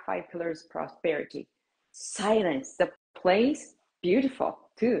I got 5 pillars of prosperity. Silence, the place, beautiful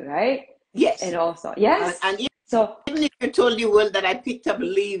too, right? Yes. And also, yes. And even if you told the world that I picked up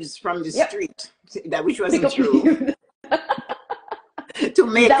leaves from the street, which wasn't true. to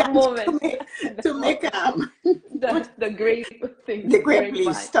make that moment. The grape things. The grape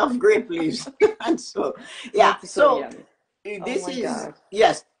leaves, stuffed grape leaves. And so, yeah. So this is, God.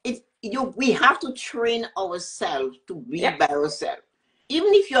 Yes, we have to train ourselves to be by ourselves.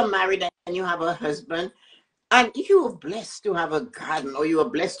 Even if you're married and you have a husband, and if you were blessed to have a garden or you were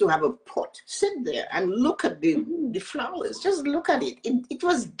blessed to have a pot, sit there and look at the flowers. Just look at it. It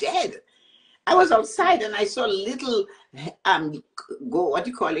was dead. I was outside and I saw little, what do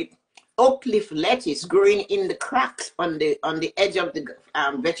you call it? Oak leaf lettuce growing in the cracks on the edge of the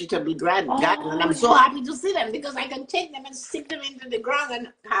vegetable garden. And I'm so happy to see them because I can take them and stick them into the ground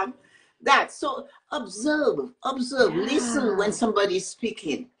and have that. So observe, listen when somebody is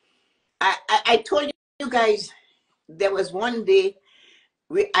speaking. I told you guys, there was one day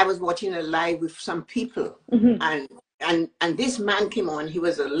I was watching a live with some people, and this man came on. He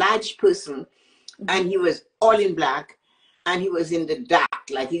was a large person, and he was all in black, and he was in the dark,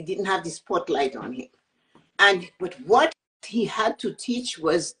 like he didn't have the spotlight on him. But what he had to teach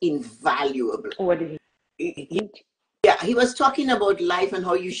was invaluable. What did he teach? Yeah, he was talking about life and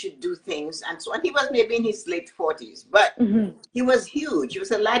how you should do things and so on. He was maybe in his late 40s, but he was huge. He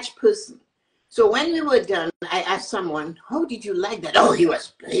was a large person. So when we were done, I asked someone, how did you like that? Oh, he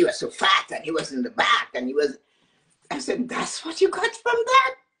was so fat and he was in the back and I said, that's what you got from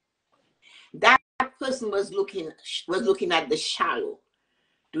that? That person was looking at the shallow.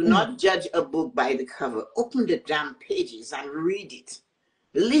 Do not judge a book by the cover. Open the damn pages and read it.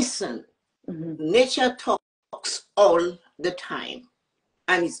 Listen. Nature talks all the time,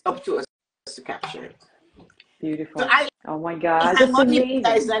 and it's up to us to capture it. Beautiful. So oh my God, that's amazing.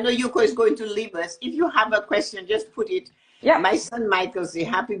 Guys, I know Yuko is going to leave us. If you have a question, just put it. Yeah. My son Michael say,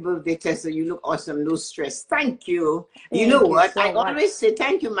 happy birthday, Tessa. You look awesome. No stress. Thank you. You know what? I always say,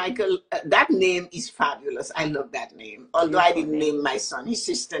 thank you, Michael. That name is fabulous. I love that name. Although I didn't name my son. His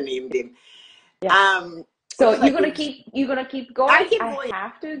sister named him. Yeah. So you're gonna keep going? I keep going. I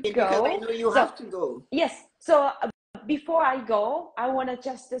have to go. Because I know you have to go. Yes. So before I go, I want to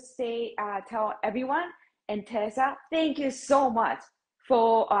just say, tell everyone and Tessa, thank you so much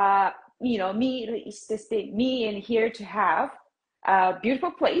for me and here to have a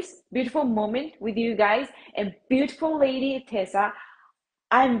beautiful place, beautiful moment with you guys, and beautiful lady Tessa.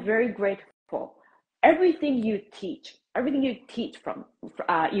 I'm very grateful. Everything you teach from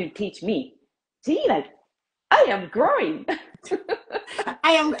you teach me. See, like I am growing.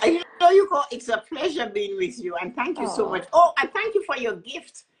 It's a pleasure being with you, and thank you so much. Oh, and thank you for your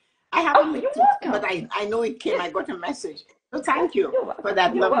gift. I haven't looked it, but I know it came. I got a message. So thank you for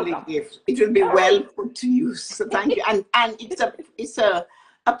that lovely gift. It will be well put to use. So thank you. And it's a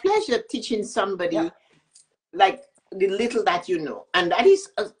pleasure teaching somebody like the little that you know. And that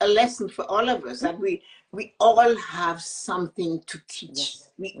is a lesson for all of us, that we all have something to teach.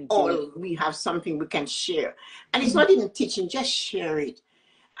 Yes, we have something we can share. And it's not even teaching, just share it.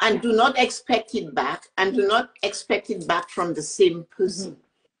 And do not expect it back, and do not expect it back from the same person.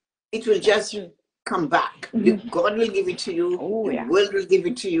 It will just come back. God will give it to you. The world will give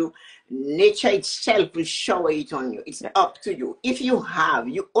it to you. Nature itself will shower it on you. It's up to you. If you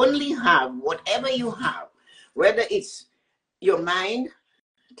only have whatever you have, whether it's your mind,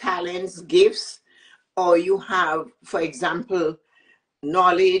 talents, gifts, or you have, for example,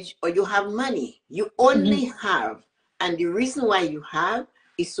 knowledge, or you have money. You only have. And the reason why you have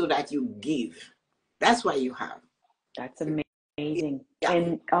is so that you give. That's why you have. That's amazing. Yeah.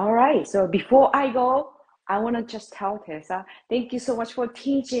 And all right. So before I go, I want to just tell Tessa, thank you so much for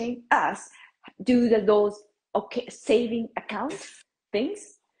teaching us do those saving account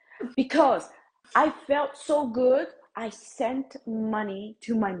things, because I felt so good. I sent money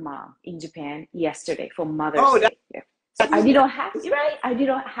to my mom in Japan yesterday for Mother's Day. So I didn't have right. I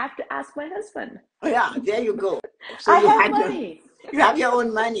didn't have to ask my husband. Oh, yeah, there you go. So I have money. You have your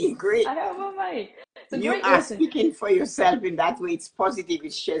own money. Great. I have my money. So you great are lesson. Speaking for yourself in that way. It's positive.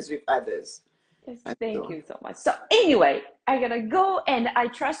 It shares with others. Yes, thank you so much. So anyway, I gotta go, and I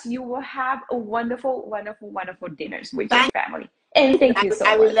trust you will have a wonderful, wonderful, wonderful dinners with your family. And thank you so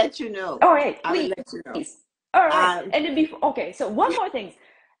much. I will let you know. All right, please. I will let you know. All right. And then okay, so one more thing.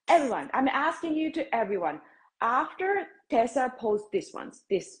 Everyone, I'm asking you to everyone, after Tessa posts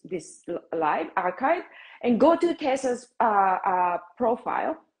this live archive, and go to Tessa's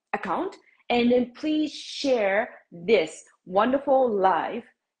profile account, and then please share this wonderful live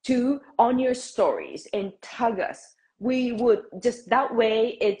on your stories and tag us. We would just, that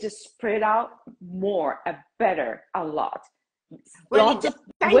way it just spread out more, better, a lot. Lots of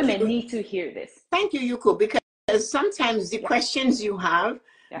women need to hear this. Thank you, Yuko, because sometimes the questions you have,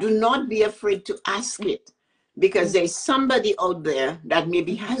 do not be afraid to ask it, because there's somebody out there that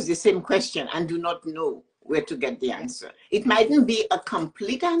maybe has the same question and do not know where to get the answer. It mightn't be a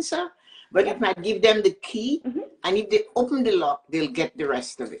complete answer, but it might give them the key, and if they open the lock, they'll get the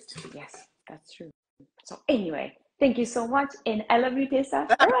rest of it. Yes, that's true. So anyway, thank you so much, and I love you, Tessa.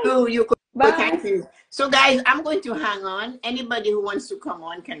 Yuko. Bye. Thank you. So guys, I'm going to hang on. Anybody who wants to come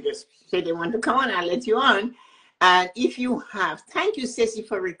on can just say they want to come on. I'll let you on. And if you have, thank you, Ceci,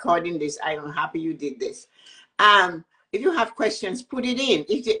 for recording this. I am happy you did this. If you have questions, put it in.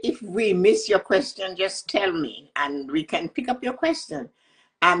 If we miss your question, just tell me, and we can pick up your question.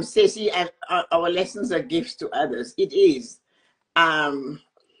 Ceci, our lessons are gifts to others. It is.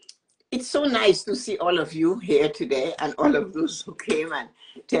 It's so nice to see all of you here today, and all of those who came, and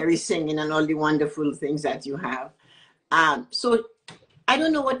Terry singing, and all the wonderful things that you have. So I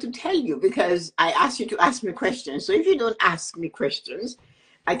don't know what to tell you, because I asked you to ask me questions. So if you don't ask me questions,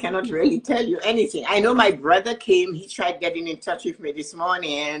 I cannot really tell you anything. I know my brother came. He tried getting in touch with me this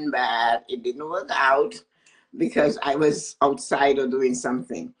morning, but it didn't work out because I was outside or doing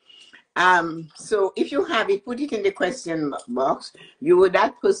something. So if you have it, put it in the question box. You were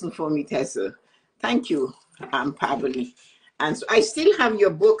that person for me, Tessa. Thank you, Pavli. And so I still have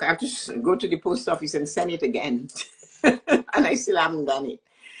your book. I have to go to the post office and send it again. And I still haven't done it.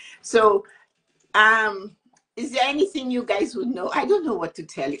 So is there anything you guys would know? I don't know what to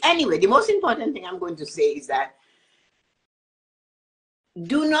tell you. Anyway, the most important thing I'm going to say is that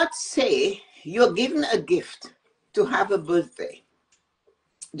do not say you're given a gift to have a birthday.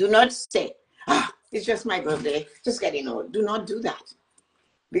 Do not say, it's just my birthday, just getting old. Do not do that.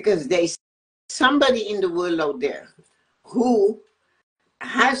 Because there's somebody in the world out there who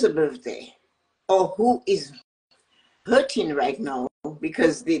has a birthday, or who is hurting right now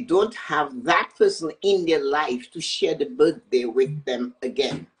because they don't have that person in their life to share the birthday with them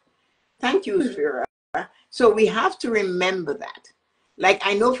again. Thank you, Vera. So we have to remember that. Like,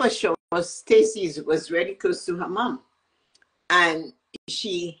 I know for sure Stacy was very close to her mom, and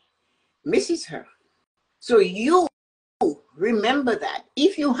she misses her. So you remember that.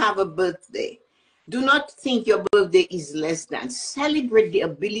 If you have a birthday, do not think your birthday is less than. Celebrate the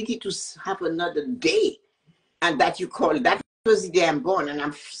ability to have another day, and that you call, that was the day I'm born, and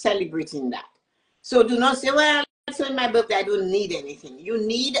I'm celebrating that. So do not say, well, it's on my birthday, I don't need anything. You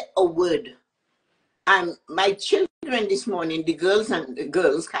need a word. My children this morning, the girls,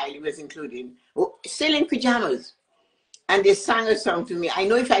 Kylie was included, still in pajamas. And they sang a song to me. I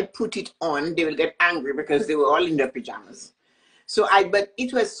know if I put it on, they will get angry because they were all in their pajamas. But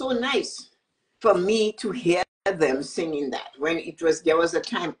it was so nice for me to hear them singing that. There was a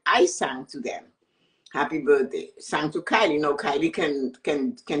time I sang to them, happy birthday, sang to Kylie. You know, Kylie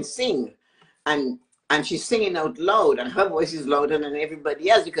can sing, and she's singing out loud, and her voice is louder than everybody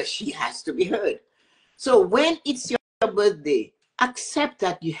else because she has to be heard. So when it's your birthday, accept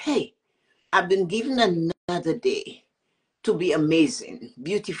that hey, I've been given another day to be amazing,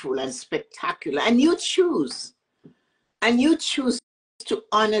 beautiful, and spectacular. And you choose. And you choose to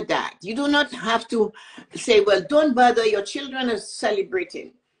honor that. You do not have to say, well, don't bother, your children are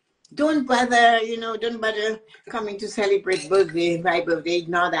celebrating. Don't bother, don't bother coming to celebrate my birthday.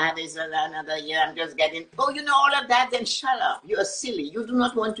 Ignore that. It's another year. I'm just getting, all of that, then shut up. You are silly. You do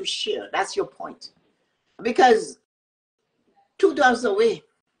not want to share. That's your point. Because 2 doors away,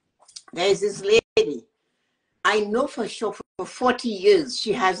 there is this lady. I know for sure for 40 years,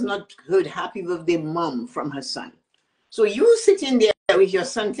 she has not heard happy birthday mom from her son. So you sitting there with your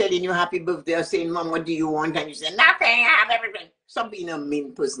son telling you happy birthday or saying, Mom, what do you want? And you say, nothing, I have everything. Stop being a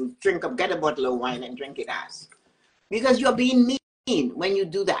mean person. Drink up, get a bottle of wine and drink it as. Because you're being mean when you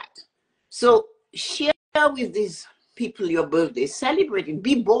do that. So share with these people your birthday, celebrate it,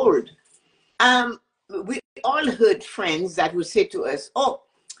 be bold. We all heard friends that would say to us, oh,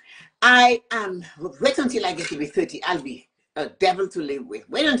 I am, wait until I get to be 30, I'll be a devil to live with.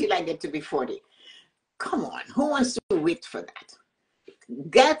 Wait until I get to be 40. Come on, who wants to wait for that?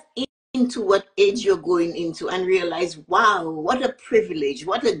 Get into what age you're going into and realize, wow, what a privilege,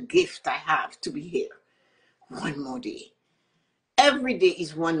 what a gift I have to be here. One more day. Every day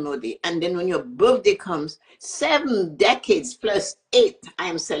is one more day. And then when your birthday comes, 7 decades plus 8, I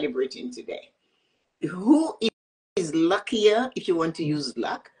am celebrating today. Who is luckier, if you want to use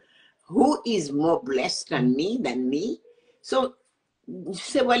luck? Who is more blessed than me? So you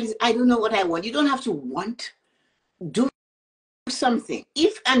say, well, I don't know what I want. You don't have to want. Do something.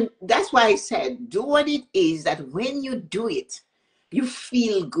 And that's why I said, do what it is that when you do it, you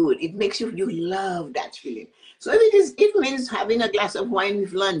feel good. It makes you love that feeling. So if it means having a glass of wine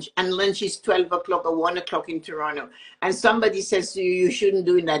with lunch, and lunch is 12 o'clock or 1 o'clock in Toronto, and somebody says to you, you shouldn't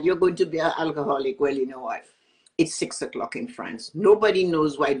do that, you're going to be an alcoholic. Well, you know what? It's 6 o'clock in France. Nobody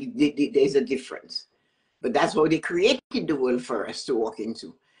knows why there's a difference. But that's how they created the world for us to walk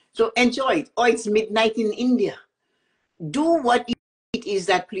into. So enjoy it. Or it's midnight in India. Do what it is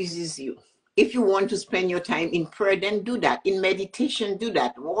that pleases you. If you want to spend your time in prayer, then do that. In meditation, do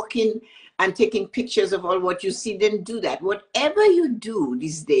that. Walking and taking pictures of all what you see, then do that. Whatever you do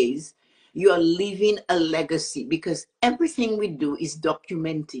these days, you are leaving a legacy, because everything we do is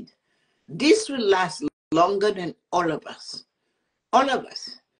documented. This will last longer than all of us. All of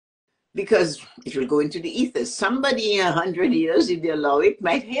us. Because it will go into the ether. Somebody in 100 years, if they allow it,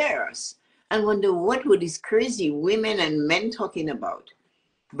 might hear us and wonder, what were these crazy women and men talking about?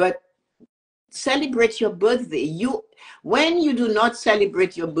 But celebrate your birthday. When you do not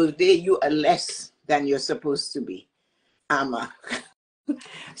celebrate your birthday, you are less than you're supposed to be. Amma.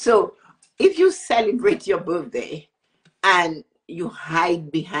 So if you celebrate your birthday and you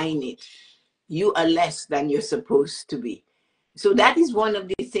hide behind it, you are less than you're supposed to be. So that is one of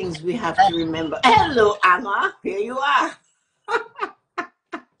the things we have to remember. Hello, Amma. Here you are.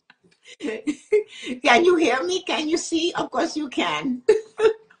 Can you hear me? Can you see? Of course you can.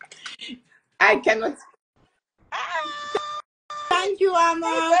 I cannot. Thank you,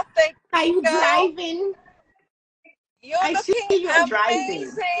 Amma. Are you driving? I see you're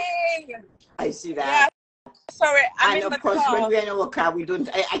driving. I see that. Yeah, sorry, I'm and in of the course, car. when we're in our car, we don't.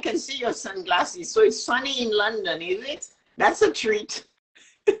 I can see your sunglasses. So it's sunny in London, is it? That's a treat.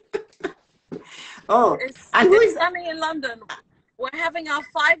 Oh, and who is sunny in London? We're having our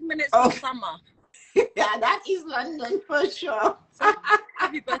 5 minutes of summer. Yeah, that is London for sure. So,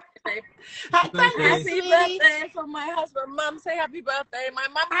 happy birthday, babe. Happy birthday from my husband. Mom, say happy birthday. My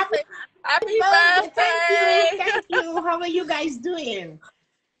mom will say happy birthday. Thank you. How are you guys doing?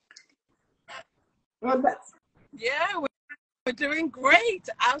 Well, yeah, we're doing great.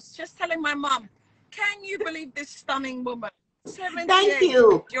 I was just telling my mom, can you believe this stunning woman? 78. Thank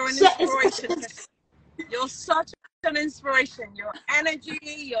you. You're an inspiration. You're such an inspiration. Your energy,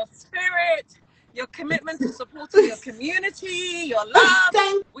 your spirit, your commitment to supporting your community, your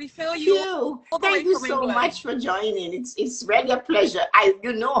love. We feel you. Thank you so much for joining. It's really a pleasure.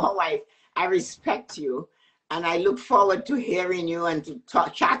 You know how I respect you, and I look forward to hearing you and to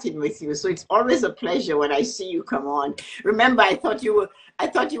chatting with you. So it's always a pleasure when I see you come on. Remember, I thought you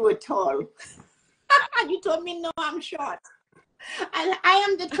were tall. You told me no, I'm short. And I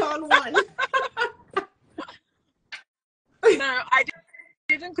am the tall one. No, I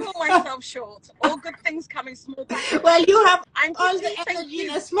didn't call myself short. All good things come in small packages. Well, you have all the energy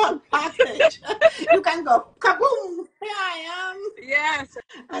in a small package. You can go kaboom. Here I am. Yes,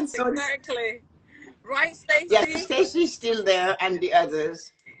 and so exactly. Right, Stacey? Yes, Stacey's still there, and the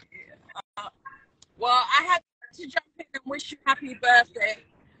others. Well, I had to jump in and wish you happy birthday.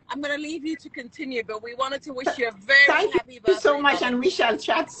 I'm going to leave you to continue, but we wanted to wish you a very happy birthday. Thank you so much, and we shall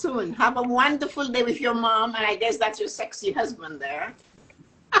chat soon. Have a wonderful day with your mom, and I guess that's your sexy husband there.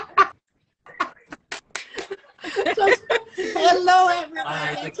 So, hello,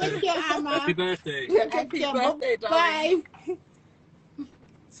 everybody. Take care, Amma. Happy birthday. Yeah, happy birthday, darling. Bye.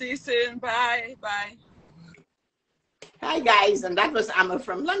 See you soon. Bye. Bye. Hi, guys, and that was Amma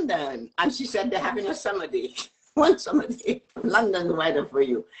from London, and she said they're having a summer day. One summer day, London weather for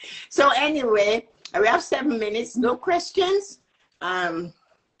you. So anyway, we have 7 minutes, no questions.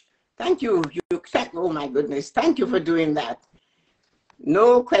 Thank you. Oh my goodness, thank you for doing that.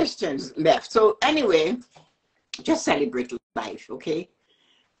 No questions left. So anyway, Just celebrate life, okay?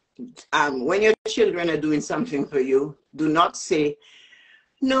 When your children are doing something for you, do not say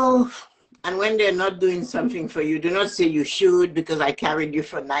no. And when they're not doing something for you, do not say you should, because I carried you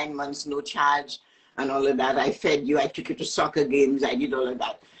for 9 months, no charge, and all of that. I fed you, I took you to soccer games, I did all of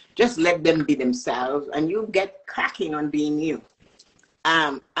that. Just let them be themselves, and you get cracking on being you.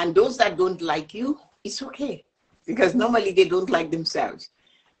 And those that don't like you, it's okay, because normally they don't like themselves.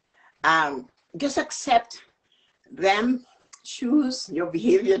 Just accept them, choose your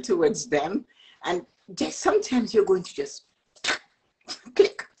behavior towards them, and just sometimes you're going to just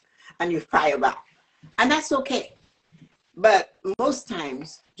click and you fire back, and that's okay. But most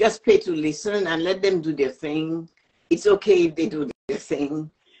times, just pay to listen and let them do their thing. It's okay if they do their thing,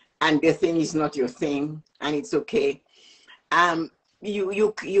 and their thing is not your thing, and it's okay.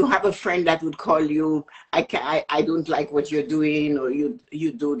 You have a friend that would call you, I don't like what you're doing, or you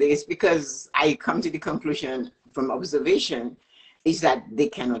do this, because I come to the conclusion from observation is that they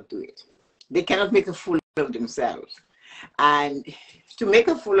cannot do it. They cannot make a fool of themselves. And to make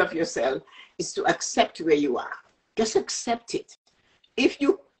a fool of yourself is to accept where you are. Just accept it. If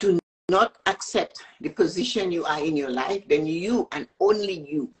you do not accept the position you are in your life, then you and only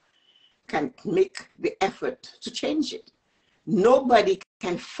you can make the effort to change it. Nobody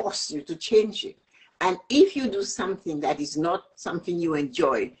can force you to change it. And if you do something that is not something you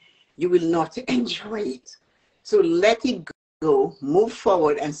enjoy, you will not enjoy it. So let it go, move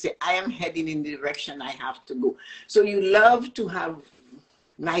forward, and say, I am heading in the direction I have to go. So you love to have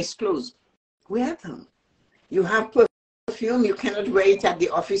nice clothes. Wear them. You have perfume, you cannot wear it at the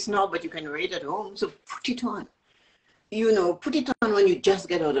office now, but you can wear it at home. So put it on. You know, put it on when you just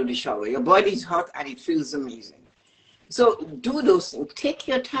get out of the shower. Your body is hot and it feels amazing. So do those things. Take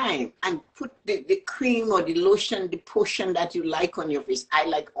your time and put the cream or the lotion, the potion that you like on your face. I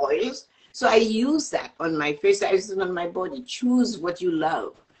like oils, so I use that on my face. I use it on my body. Choose what you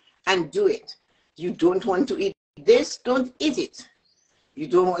love and do it. You don't want to eat this, don't eat it. You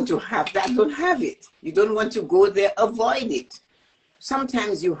don't want to have that, don't have it. You don't want to go there, avoid it.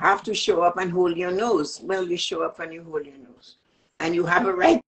 Sometimes you have to show up and hold your nose. Well, you show up and you hold your nose. And you have a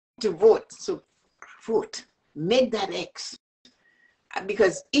right to vote, so vote. Make that X.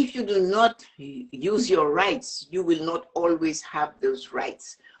 Because if you do not use your rights, you will not always have those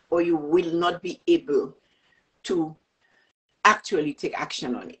rights, or you will not be able to actually take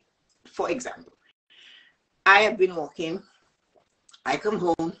action on it. For example, I have been walking, I come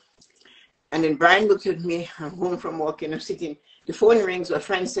home, and then Brian looks at me, I'm home from walking, I'm sitting, the phone rings, a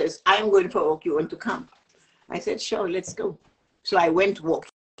friend says, I'm going for a walk, you want to come? I said, sure, let's go. So I went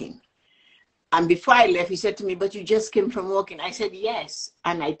walking. And before I left, he said to me, but you just came from walking. I said, yes.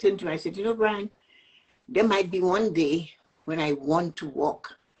 And I turned to him, I said, you know, Brian, there might be one day when I want to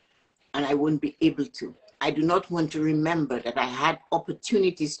walk and I won't be able to. I do not want to remember that I had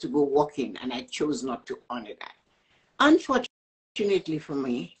opportunities to go walking and I chose not to honor that. Unfortunately for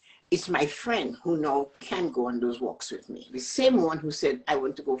me, it's my friend who now can go on those walks with me. The same one who said, I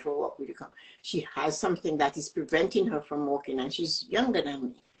want to go for a walk with you. Come. She has something that is preventing her from walking, and she's younger than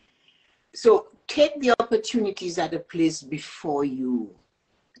me. So take the opportunities that are placed before you.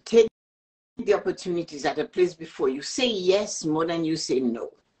 Take the opportunities that are placed before you. Say yes more than you say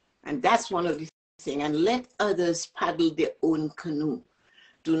no. And that's one of the things. And let others paddle their own canoe.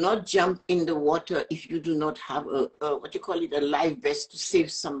 Do not jump in the water if you do not have a life vest to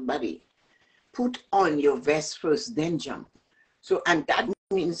save somebody. Put on your vest first, then jump. So, and that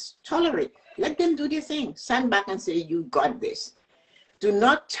means tolerate. Let them do their thing. Stand back and say, you got this. Do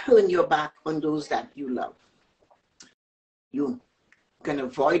not turn your back on those that you love. You can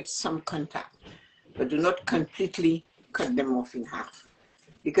avoid some contact, but do not completely cut them off in half,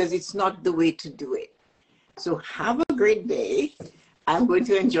 because it's not the way to do it. So have a great day. I'm going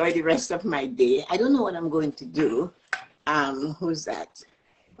to enjoy the rest of my day. I don't know what I'm going to do. Who's that?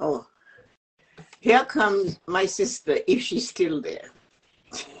 Oh, here comes my sister, if she's still there.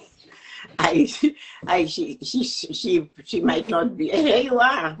 She might not be. Here you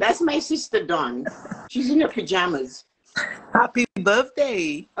are. That's my sister, Dawn. She's in her pajamas. Happy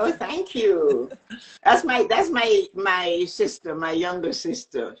birthday. Oh, thank you. That's my sister, my younger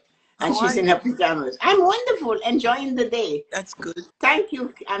sister. And she's in her pajamas. I'm wonderful, enjoying the day. That's good. Thank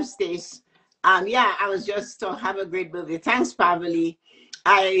you, Stace. Yeah, I was just have a great birthday. Thanks, Pavali.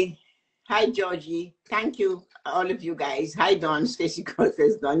 Hi, Georgie. Thank you, all of you guys. Hi, Dawn. Stacy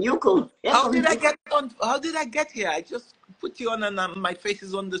Cortez, Dawn. Yuko. How did I get on? How did I get here? I just put you on and my face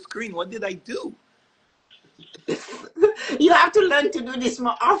is on the screen. What did I do? You have to learn to do this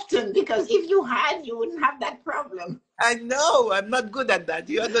more often, because if you had, you wouldn't have that problem. I know. I'm not good at that.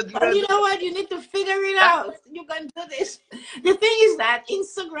 But you know what? You need to figure it out. You can do this. The thing is that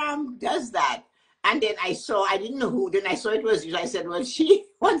Instagram does that. And then I didn't know who. Then I saw it was you. I said, well, she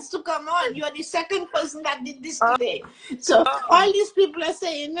wants to come on. You're the second person that did this today. So all these people are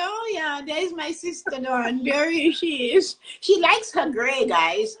saying, no, yeah, there's my sister Dawn. There she is. She likes her gray,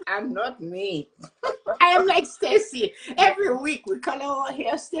 guys, and not me. I am like Stacy. Every week we color our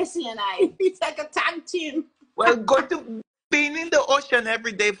hair, Stacy and I. It's like a tag team. Well, going to being in the ocean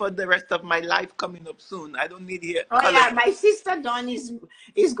every day for the rest of my life coming up soon. I don't need here. Oh yeah, my sister Dawn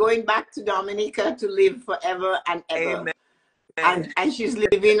is going back to Dominica to live forever and ever. Amen. And she's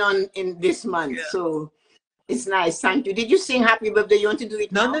living in this month. Yeah. So it's nice. Thank you. Did you sing happy birthday? You want to do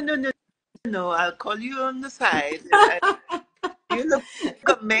it now? No. I'll call you on the side. You look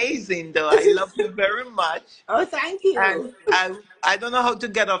amazing, though. I love you very much. Oh, thank you. And I don't know how to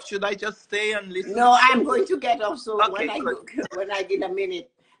get off. Should I just stay and listen? No, I'm going to get off. So okay, when I get a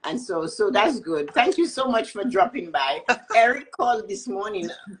minute, and so that's good. Thank you so much for dropping by. Eric called this morning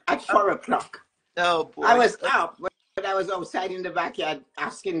at 4 o'clock. Oh boy! I was up, but I was outside in the backyard,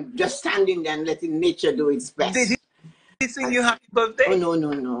 asking, just standing there and letting nature do its best. Did he sing you happy birthday? Oh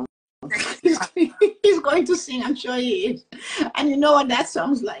no. He's going to sing, I'm sure he is. And you know what that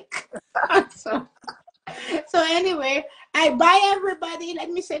sounds like. So anyway, bye everybody. Let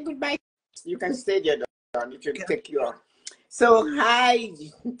me say goodbye. You can stay there, Dawn. It will take you off. So hi.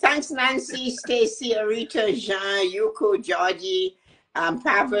 Thanks, Nancy, Stacy, Arita, Jean, Yuko, Georgie,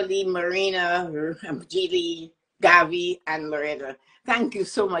 Pavali, Marina, Gili, Gavi, and Loretta. Thank you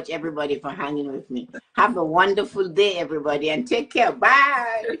so much, everybody, for hanging with me. Have a wonderful day, everybody, and take care.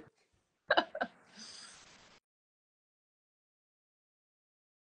 Bye.